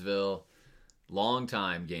Gainesville,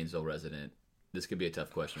 long-time Gainesville resident. This could be a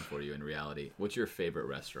tough question for you in reality. What's your favorite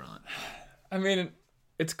restaurant? I mean,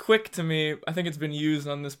 it's quick to me. I think it's been used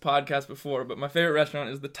on this podcast before, but my favorite restaurant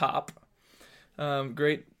is The Top.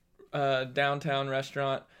 Great downtown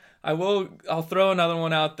restaurant. I'll throw another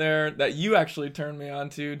one out there that you actually turned me on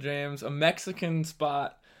to, James. A Mexican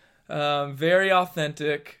spot. Very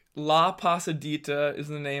authentic. La Pasadita is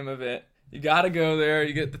the name of it. You got to go there.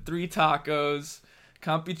 You get the 3 tacos,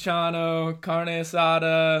 campechano, carne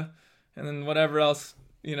asada, and then whatever else,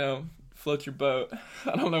 floats your boat.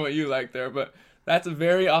 I don't know what you like there, but that's a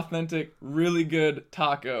very authentic, really good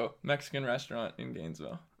taco Mexican restaurant in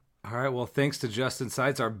Gainesville. All right. Well, thanks to Justin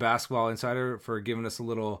Seitz, our basketball insider, for giving us a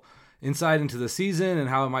little insight into the season and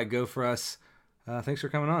how it might go for us. Thanks for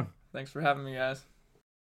coming on. Thanks for having me, guys.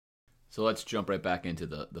 So let's jump right back into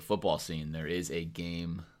the football scene. There is a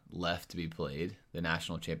game left to be played, the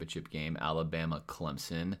national championship game,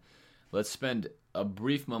 Alabama-Clemson. Let's spend a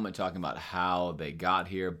brief moment talking about how they got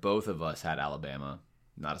here. Both of us had Alabama.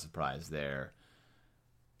 Not a surprise there.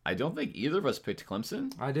 I don't think either of us picked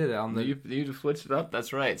Clemson. I did. You switched it up?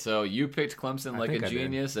 That's right. So you picked Clemson like a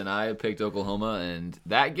genius, and I picked Oklahoma. And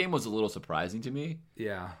that game was a little surprising to me.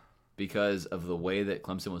 Yeah. Because of the way that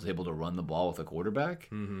Clemson was able to run the ball with a quarterback.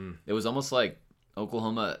 Mm-hmm. It was almost like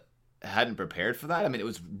Oklahoma hadn't prepared for that. I mean, it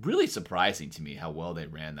was really surprising to me how well they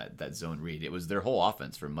ran that zone read. It was their whole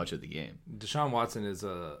offense for much of the game. Deshaun Watson is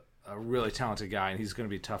a really talented guy, and he's going to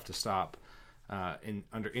be tough to stop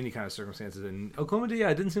under any kind of circumstances. And Oklahoma,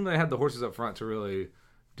 it didn't seem like they had the horses up front to really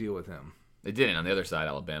deal with him. They didn't. On the other side,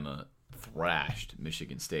 Alabama thrashed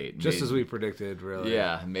Michigan State. Just as we predicted, really.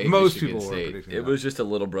 Yeah, most Michigan people State. were predicting it was just a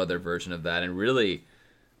little brother version of that. And really,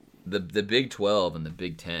 the Big 12 and the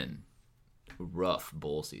Big 10, rough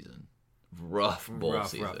bowl season. Rough.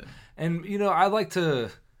 And, I'd like to,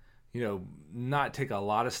 not take a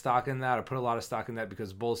lot of stock in that or put a lot of stock in that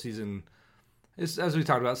because bowl season is, as we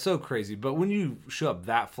talked about, so crazy. But when you show up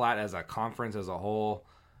that flat as a conference as a whole,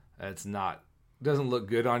 doesn't look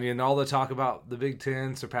good on you. And all the talk about the Big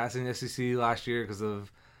Ten surpassing SEC last year because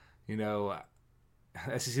of,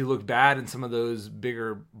 SEC looked bad in some of those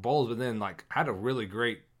bigger bowls, but then had a really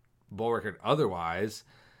great bowl record otherwise.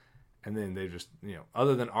 And then they just,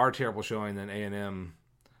 other than our terrible showing, then A&M,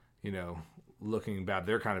 looking bad,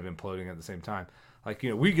 they're kind of imploding at the same time. Like,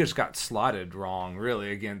 we just got slotted wrong,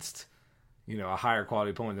 really, against, a higher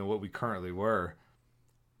quality opponent than what we currently were.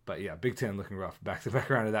 But, yeah, Big Ten looking rough. Back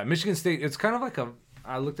around to that. Michigan State, it's kind of like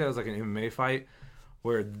I looked at it as like an MMA fight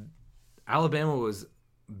where Alabama was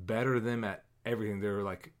better than them at everything. They were,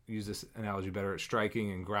 like, use this analogy, better at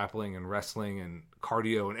striking and grappling and wrestling and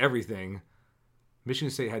cardio and everything.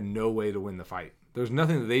 Michigan State had no way to win the fight. There's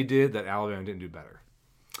nothing that they did that Alabama didn't do better.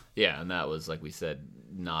 Yeah, and that was, like we said,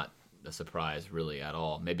 not a surprise really at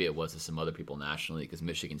all. Maybe it was to some other people nationally because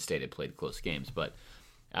Michigan State had played close games, but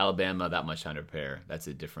Alabama, that much time to prepare, that's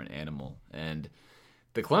a different animal. And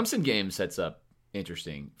the Clemson game sets up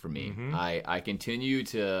interesting for me. Mm-hmm. I continue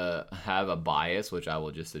to have a bias, which I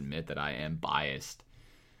will just admit that I am biased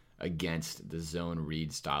against the zone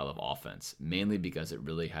read style of offense, mainly because it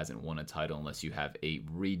really hasn't won a title unless you have a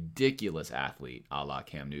ridiculous athlete a la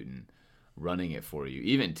Cam Newton running it for you.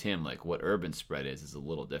 Even Tim, like what Urban spread is a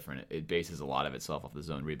little different. It bases a lot of itself off the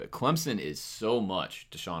zone read, but Clemson is so much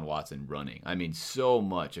Deshaun Watson running. I mean, so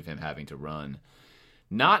much of him having to run,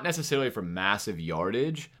 not necessarily for massive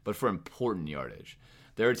yardage, but for important yardage.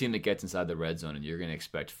 They're a team that gets inside the red zone, and you're going to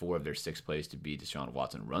expect 4 of their 6 plays to be Deshaun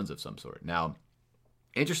Watson runs of some sort. Now,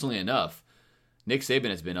 interestingly enough, Nick Saban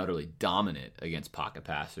has been utterly dominant against pocket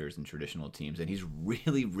passers and traditional teams, and he's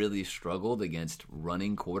really, really struggled against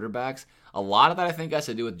running quarterbacks. A lot of that, I think, has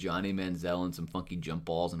to do with Johnny Manziel and some funky jump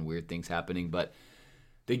balls and weird things happening, but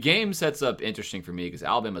the game sets up interesting for me because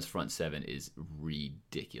Alabama's front 7 is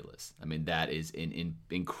ridiculous. I mean, that is an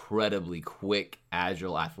incredibly quick,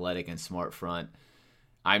 agile, athletic, and smart front.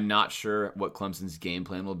 I'm not sure what Clemson's game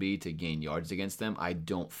plan will be to gain yards against them. I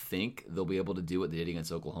don't think they'll be able to do what they did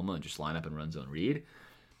against Oklahoma and just line up and run zone read.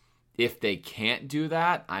 If they can't do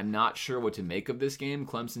that, I'm not sure what to make of this game.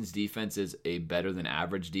 Clemson's defense is a better than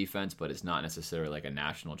average defense, but it's not necessarily like a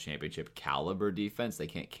national championship caliber defense. They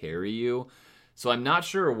can't carry you. So I'm not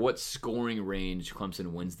sure what scoring range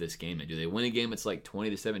Clemson wins this game in. Do they win a game it's like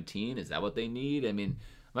 20-17? Is that what they need? I mean,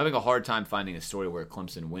 I'm having a hard time finding a story where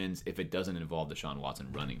Clemson wins if it doesn't involve Deshaun Watson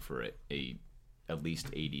running for at least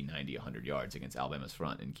 80, 90, 100 yards against Alabama's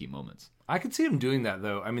front in key moments. I could see him doing that,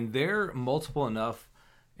 though. I mean, they're multiple enough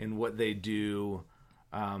in what they do.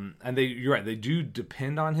 And you're right, they do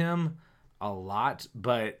depend on him a lot,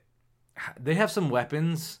 but they have some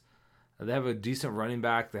weapons. They have a decent running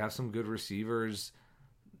back. They have some good receivers.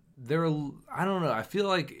 I don't know. I feel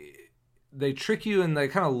like they trick you and they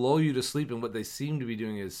kind of lull you to sleep, and what they seem to be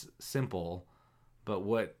doing is simple, but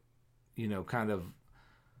what, kind of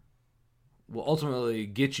will ultimately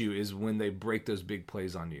get you is when they break those big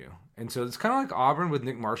plays on you. And so it's kind of like Auburn with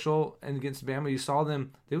Nick Marshall and against Bama. You saw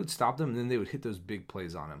them, they would stop them, and then they would hit those big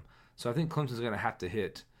plays on him. So I think Clemson's going to have to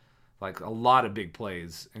hit like a lot of big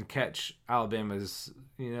plays and catch Alabama's,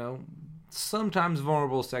 sometimes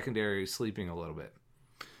vulnerable secondary sleeping a little bit.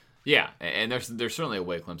 Yeah, and there's certainly a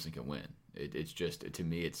way Clemson can win. It's just, to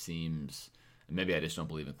me, it seems, and maybe I just don't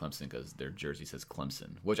believe in Clemson because their jersey says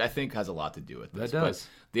Clemson, which I think has a lot to do with this. That does.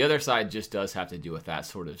 But the other side just does have to do with that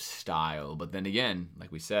sort of style. But then again,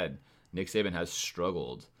 like we said, Nick Saban has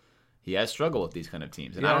struggled. He has struggled with these kind of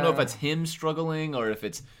teams. And I don't know if it's him struggling or if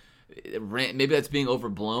it's, maybe that's being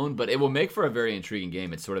overblown, but it will make for a very intriguing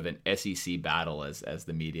game. It's sort of an SEC battle as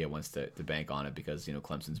the media wants to bank on it because,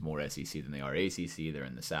 Clemson's more SEC than they are ACC. They're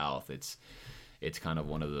in the South. It's kind of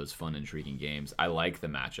one of those fun, intriguing games. I like the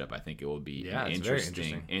matchup. I think it will be an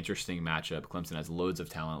interesting matchup. Clemson has loads of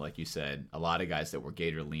talent, like you said. A lot of guys that were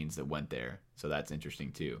Gator leans that went there, so that's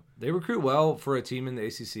interesting too. They recruit well for a team in the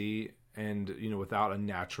ACC, and without a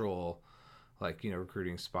natural,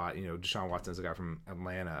 recruiting spot. Deshaun Watson's a guy from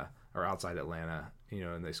Atlanta or outside Atlanta,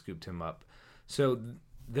 and they scooped him up. So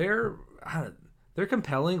they're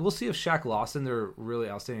compelling. We'll see if Shaq Lawson, their really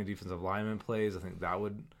outstanding defensive lineman, plays. I think that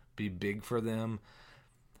would be big for them.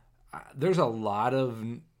 There's a lot of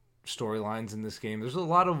storylines in this game. There's a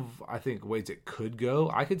lot of, I think, ways it could go.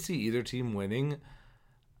 I could see either team winning.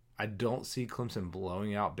 I don't see Clemson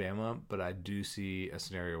blowing out Bama, but I do see a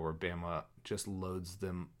scenario where Bama just loads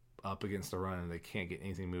them up against the run and they can't get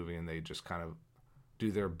anything moving and they just kind of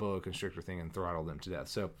do their boa constrictor thing and throttle them to death.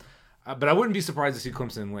 So, but I wouldn't be surprised to see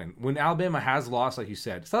Clemson win. When Alabama has lost, like you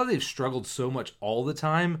said, it's not that they've struggled so much all the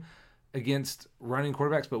time against running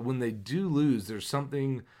quarterbacks, but when they do lose, there's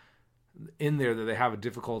something in there that they have a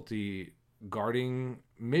difficulty guarding,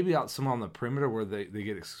 maybe out some on the perimeter where they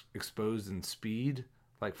get exposed in speed,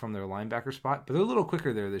 like from their linebacker spot, but they're a little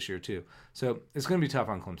quicker there this year too. So it's going to be tough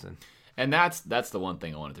on Clemson. And that's the one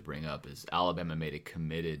thing I wanted to bring up is Alabama made a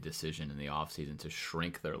committed decision in the offseason to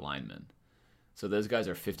shrink their linemen. So those guys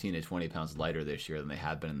are 15 to 20 pounds lighter this year than they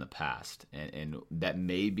have been in the past. And that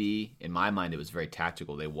may be, in my mind, it was very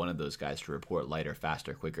tactical. They wanted those guys to report lighter,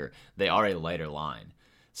 faster, quicker. They are a lighter line.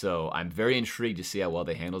 So I'm very intrigued to see how well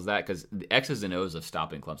they handles that, because the X's and O's of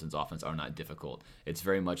stopping Clemson's offense are not difficult. It's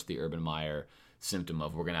very much the Urban Meyer symptom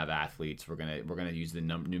of we're going to have athletes, we're going to use the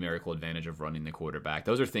numerical advantage of running the quarterback.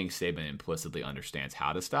 Those are things Saban implicitly understands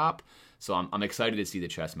how to stop. So I'm excited to see the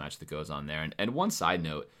chess match that goes on there. And one side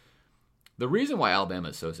note, the reason why Alabama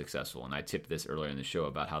is so successful, and I tipped this earlier in the show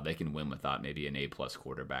about how they can win without maybe an A-plus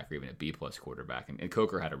quarterback or even a B-plus quarterback, and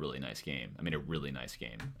Coker had a really nice game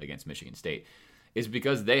against Michigan State, is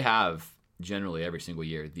because they have generally every single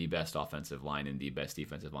year the best offensive line and the best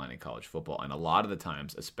defensive line in college football. And a lot of the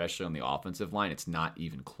times, especially on the offensive line, it's not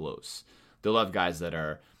even close. They'll have guys that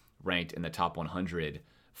are ranked in the top 100.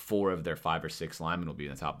 4 of their 5 or 6 linemen will be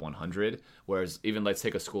in the top 100. Whereas even let's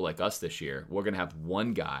take a school like us this year, we're going to have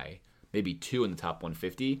one guy, maybe 2 in the top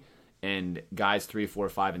 150, and guys 3, 4,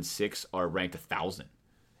 5, and 6 are ranked 1,000.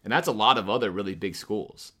 And that's a lot of other really big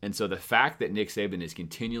schools. And so the fact that Nick Saban is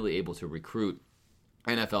continually able to recruit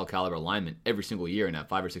NFL caliber linemen every single year and have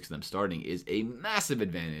 5 or 6 of them starting is a massive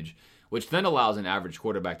advantage, which then allows an average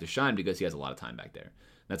quarterback to shine because he has a lot of time back there.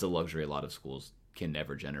 That's a luxury a lot of schools can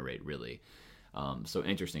never generate, really. So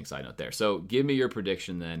interesting side note there. So give me your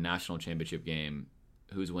prediction then, national championship game.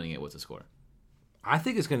 Who's winning it? What's the score? I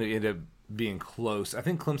think it's going to end up being close. I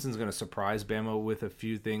think Clemson's going to surprise Bama with a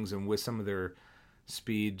few things and with some of their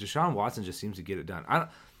speed. Deshaun Watson just seems to get it done.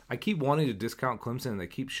 I keep wanting to discount Clemson, and they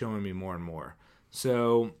keep showing me more and more.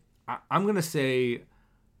 So I'm going to say,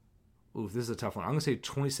 this is a tough one. I'm going to say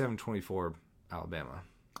 27-24 Alabama.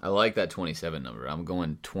 I like that 27 number. I'm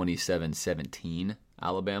going 27-17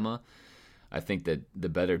 Alabama. I think that the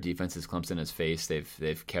better defenses Clemson has faced,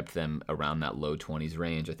 they've kept them around that low 20s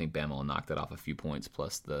range. I think Bama will knock that off a few points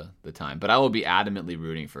plus the time. But I will be adamantly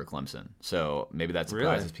rooting for Clemson. So maybe that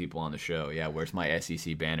surprises people on the show. Yeah, where's my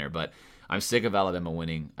SEC banner? But I'm sick of Alabama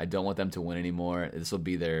winning. I don't want them to win anymore. This will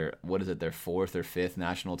be their 4th or 5th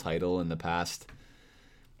national title in the past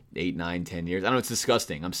 8, 9, 10 years. I don't know, it's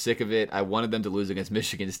disgusting. I'm sick of it. I wanted them to lose against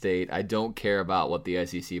Michigan State. I don't care about what the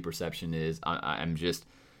SEC perception is. I'm just...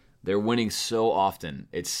 They're winning so often.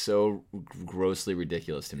 It's so grossly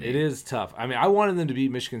ridiculous to me. It is tough. I mean, I wanted them to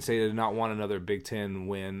beat Michigan State. I did not want another Big Ten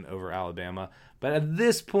win over Alabama. But at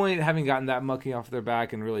this point, having gotten that monkey off their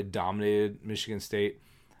back and really dominated Michigan State,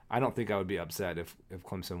 I don't think I would be upset if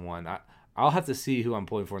Clemson won. I'll have to see who I'm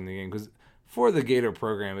pulling for in the game, because for the Gator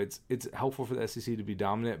program, it's helpful for the SEC to be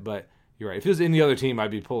dominant. But you're right. If it was any other team,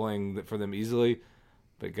 I'd be pulling for them easily.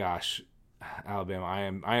 But gosh, Alabama,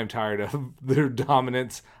 I am tired of their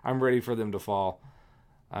dominance. I'm ready for them to fall.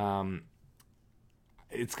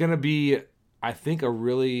 It's going to be, I think, a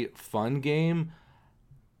really fun game.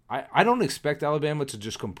 I don't expect Alabama to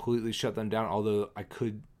just completely shut them down, although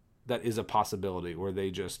that is a possibility where they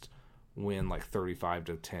just win like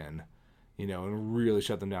 35-10, and really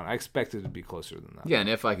shut them down. I expect it to be closer than that. Yeah, and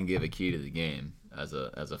if I can give a key to the game as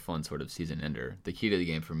a fun sort of season ender, the key to the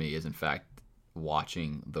game for me is, in fact,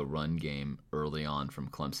 watching the run game early on from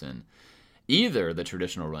Clemson. Either the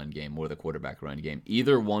traditional run game or the quarterback run game,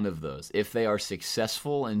 either one of those, if they are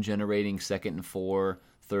successful in generating 2nd and 4,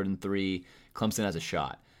 3rd and 3, Clemson has a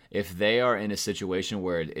shot. If they are in a situation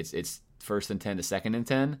where it's 1st and 10 to 2nd and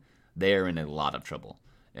 10, they are in a lot of trouble.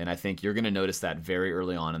 And I think you're going to notice that very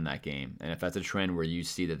early on in that game. And if that's a trend where you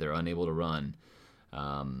see that they're unable to run,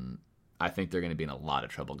 I think they're going to be in a lot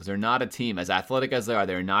of trouble, because they're not a team, as athletic as they are,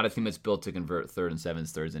 they're not a team that's built to convert 3rd and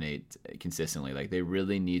 7s, 3rds and 8s consistently. Like, they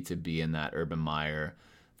really need to be in that Urban Meyer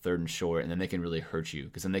 3rd and short, and then they can really hurt you,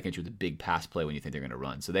 because then they can shoot the big pass play when you think they're going to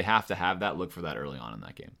run. So they have to have that, look for that early on in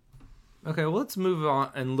that game. Okay, well, let's move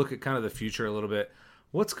on and look at kind of the future a little bit.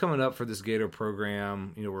 What's coming up for this Gator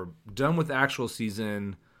program? We're done with the actual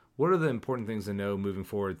season. What are the important things to know moving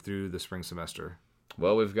forward through the spring semester?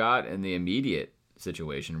 Well, we've got in the immediate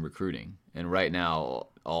situation recruiting, and right now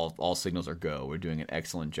all signals are go. We're doing an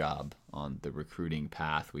excellent job on the recruiting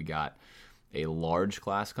path. We got a large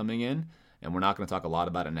class coming in, and we're not going to talk a lot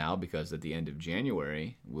about it now, because at the end of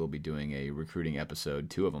January we'll be doing a recruiting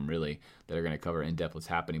episode, 2 of them really, that are going to cover in depth what's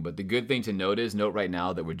happening. But the good thing to note right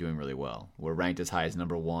now that we're doing really well. We're ranked as high as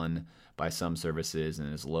number 1 by some services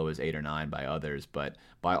and as low as 8 or 9 by others, but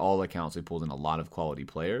by all accounts we pulled in a lot of quality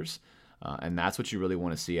players. And that's what you really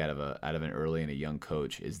want to see out of an early and a young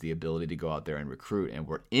coach, is the ability to go out there and recruit. And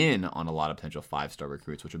we're in on a lot of potential 5-star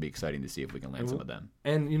recruits, which will be exciting to see if we can land some of them.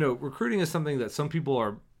 And, recruiting is something that some people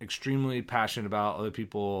are extremely passionate about. Other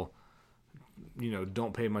people,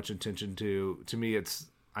 don't pay much attention to. To me,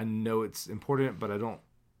 I know it's important, but I don't.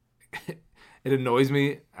 it annoys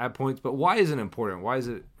me at points. But why is it important? Why is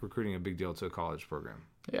it recruiting a big deal to a college program?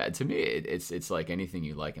 Yeah, to me, it's like anything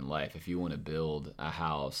you like in life. If you want to build a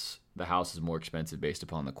house, the house is more expensive based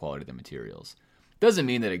upon the quality of the materials. Doesn't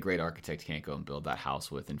mean that a great architect can't go and build that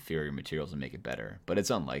house with inferior materials and make it better, but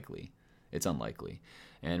it's unlikely. It's unlikely.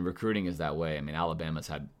 And recruiting is that way. I mean, Alabama's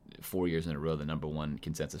had 4 years in a row the number one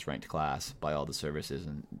consensus ranked class by all the services,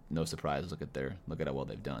 and no surprise, look at how well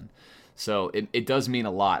they've done. So it does mean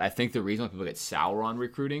a lot. I think the reason why people get sour on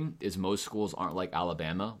recruiting is most schools aren't like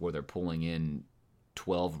Alabama, where they're pulling in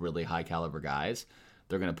 12 really high caliber guys.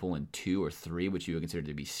 They're going to pull in 2 or 3, which you would consider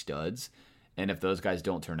to be studs. And if those guys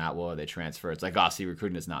don't turn out well or they transfer, it's like,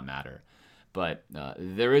 recruiting does not matter. But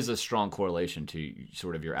there is a strong correlation to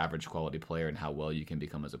sort of your average quality player and how well you can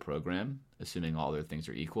become as a program, assuming all other things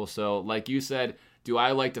are equal. So like you said, do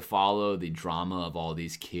I like to follow the drama of all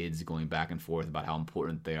these kids going back and forth about how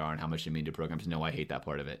important they are and how much they mean to programs? No, I hate that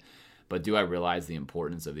part of it. But do I realize the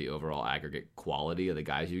importance of the overall aggregate quality of the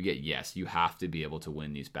guys you get? Yes, you have to be able to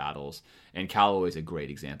win these battles. And Callaway is a great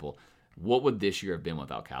example. What would this year have been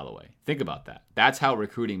without Callaway? Think about that. That's how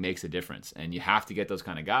recruiting makes a difference. And you have to get those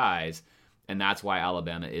kind of guys. And that's why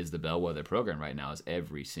Alabama is the bellwether program right now, is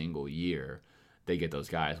every single year they get those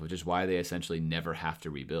guys, which is why they essentially never have to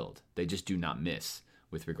rebuild. They just do not miss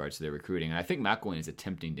with regards to their recruiting. And I think McElwain is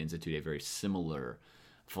attempting to institute a very similar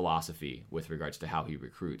philosophy with regards to how he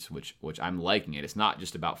recruits, which I'm liking it. It's not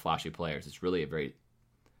just about flashy players. It's really a very,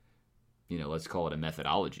 let's call it a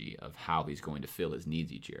methodology of how he's going to fill his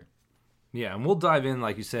needs each year. Yeah, and we'll dive in,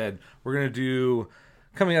 like you said. We're going to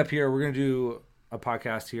do a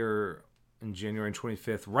podcast here in January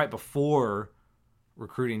 25th, right before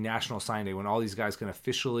recruiting National Sign Day, when all these guys can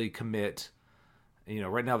officially commit.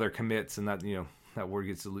 Right now they're commits, and that that word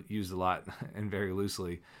gets used a lot and very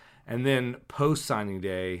loosely. And then post signing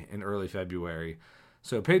day in early February.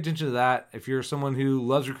 So pay attention to that. If you're someone who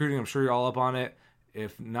loves recruiting, I'm sure you're all up on it.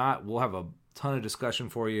 If not, we'll have a ton of discussion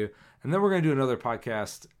for you. And then we're going to do another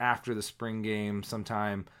podcast after the spring game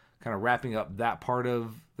sometime, kind of wrapping up that part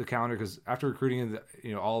of the calendar, because after recruiting,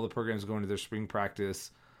 all the programs go into their spring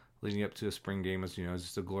practice leading up to a spring game is, it's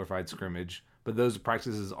just a glorified scrimmage. But those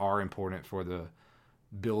practices are important for the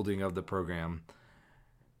building of the program.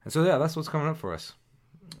 And so, yeah, that's what's coming up for us.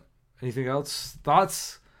 Anything else?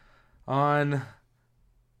 Thoughts on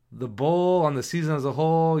the bowl, on the season as a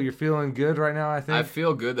whole? You're feeling good right now, I think? I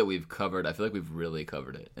feel good that I feel like we've really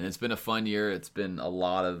covered it. And it's been a fun year. It's been a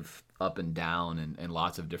lot of up and down and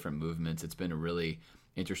lots of different movements. It's been a really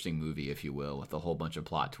interesting movie, if you will, with a whole bunch of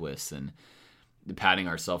plot twists and patting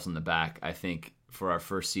ourselves on the back. I think for our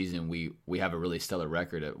first season, we have a really stellar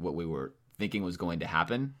record at what we were thinking was going to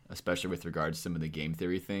happen, especially with regards to some of the game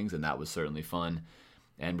theory things, and that was certainly fun.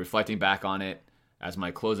 And reflecting back on it, as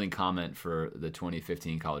my closing comment for the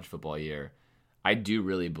 2015 college football year, I do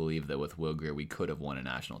really believe that with Will Grier, we could have won a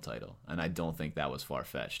national title. And I don't think that was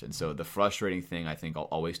far-fetched. And so the frustrating thing I think I'll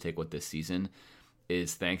always take with this season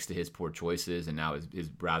is, thanks to his poor choices and now his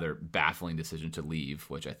rather baffling decision to leave,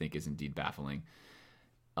 which I think is indeed baffling,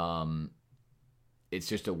 it's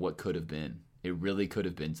just a what could have been. It really could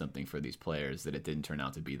have been something for these players that it didn't turn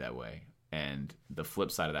out to be that way. And the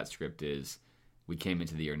flip side of that script is, we came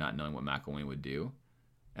into the year not knowing what McElwain would do.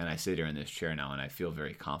 And I sit here in this chair now and I feel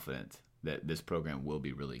very confident that this program will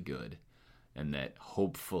be really good. And that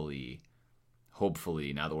hopefully,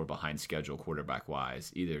 now that we're behind schedule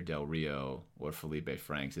quarterback-wise, either Del Rio or Felipe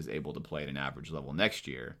Franks is able to play at an average level next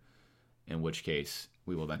year, in which case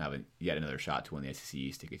we will then have yet another shot to win the SEC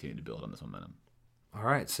East to continue to build on this momentum. All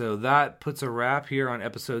right, so that puts a wrap here on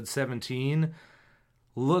episode 17.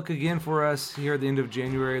 Look again for us here at the end of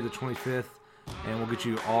January, the 25th. And we'll get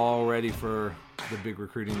you all ready for the big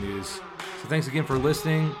recruiting news. So thanks again for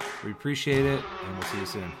listening. We appreciate it, and we'll see you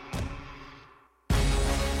soon.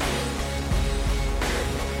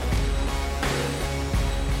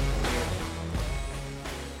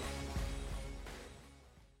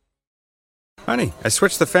 Honey, I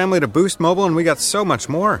switched the family to Boost Mobile and we got so much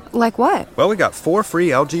more. Like what? Well, we got 4 free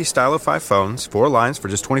LG Stylo 5 phones, 4 lines for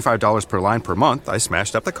just $25 per line per month. I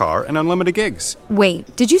smashed up the car, and unlimited gigs.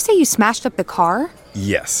 Wait, did you say you smashed up the car?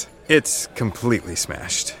 Yes, it's completely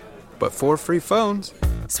smashed. But 4 free phones.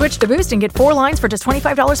 Switch to Boost and get 4 lines for just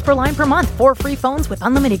 $25 per line per month. 4 free phones with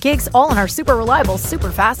unlimited gigs, all on our super reliable,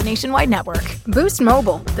 super fast nationwide network. Boost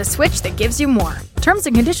Mobile, the switch that gives you more. Terms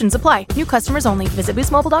and conditions apply. New customers only. Visit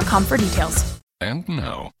boostmobile.com for details. And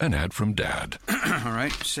now, an ad from Dad. All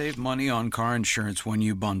right, save money on car insurance when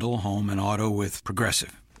you bundle home and auto with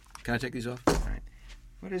Progressive. Can I take these off? All right.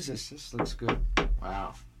 What is this? This looks good.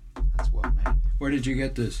 Wow, that's well made. Where did you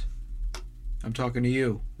get this? I'm talking to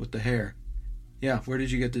you with the hair. Yeah, where did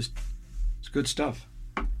you get this? It's good stuff.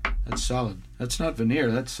 That's solid. That's not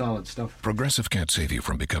veneer. That's solid stuff. Progressive can't save you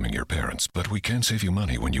from becoming your parents, but we can save you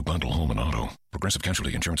money when you bundle home and auto. Progressive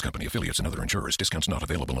Casualty Insurance Company, affiliates, and other insurers. Discounts not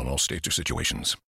available in all states or situations.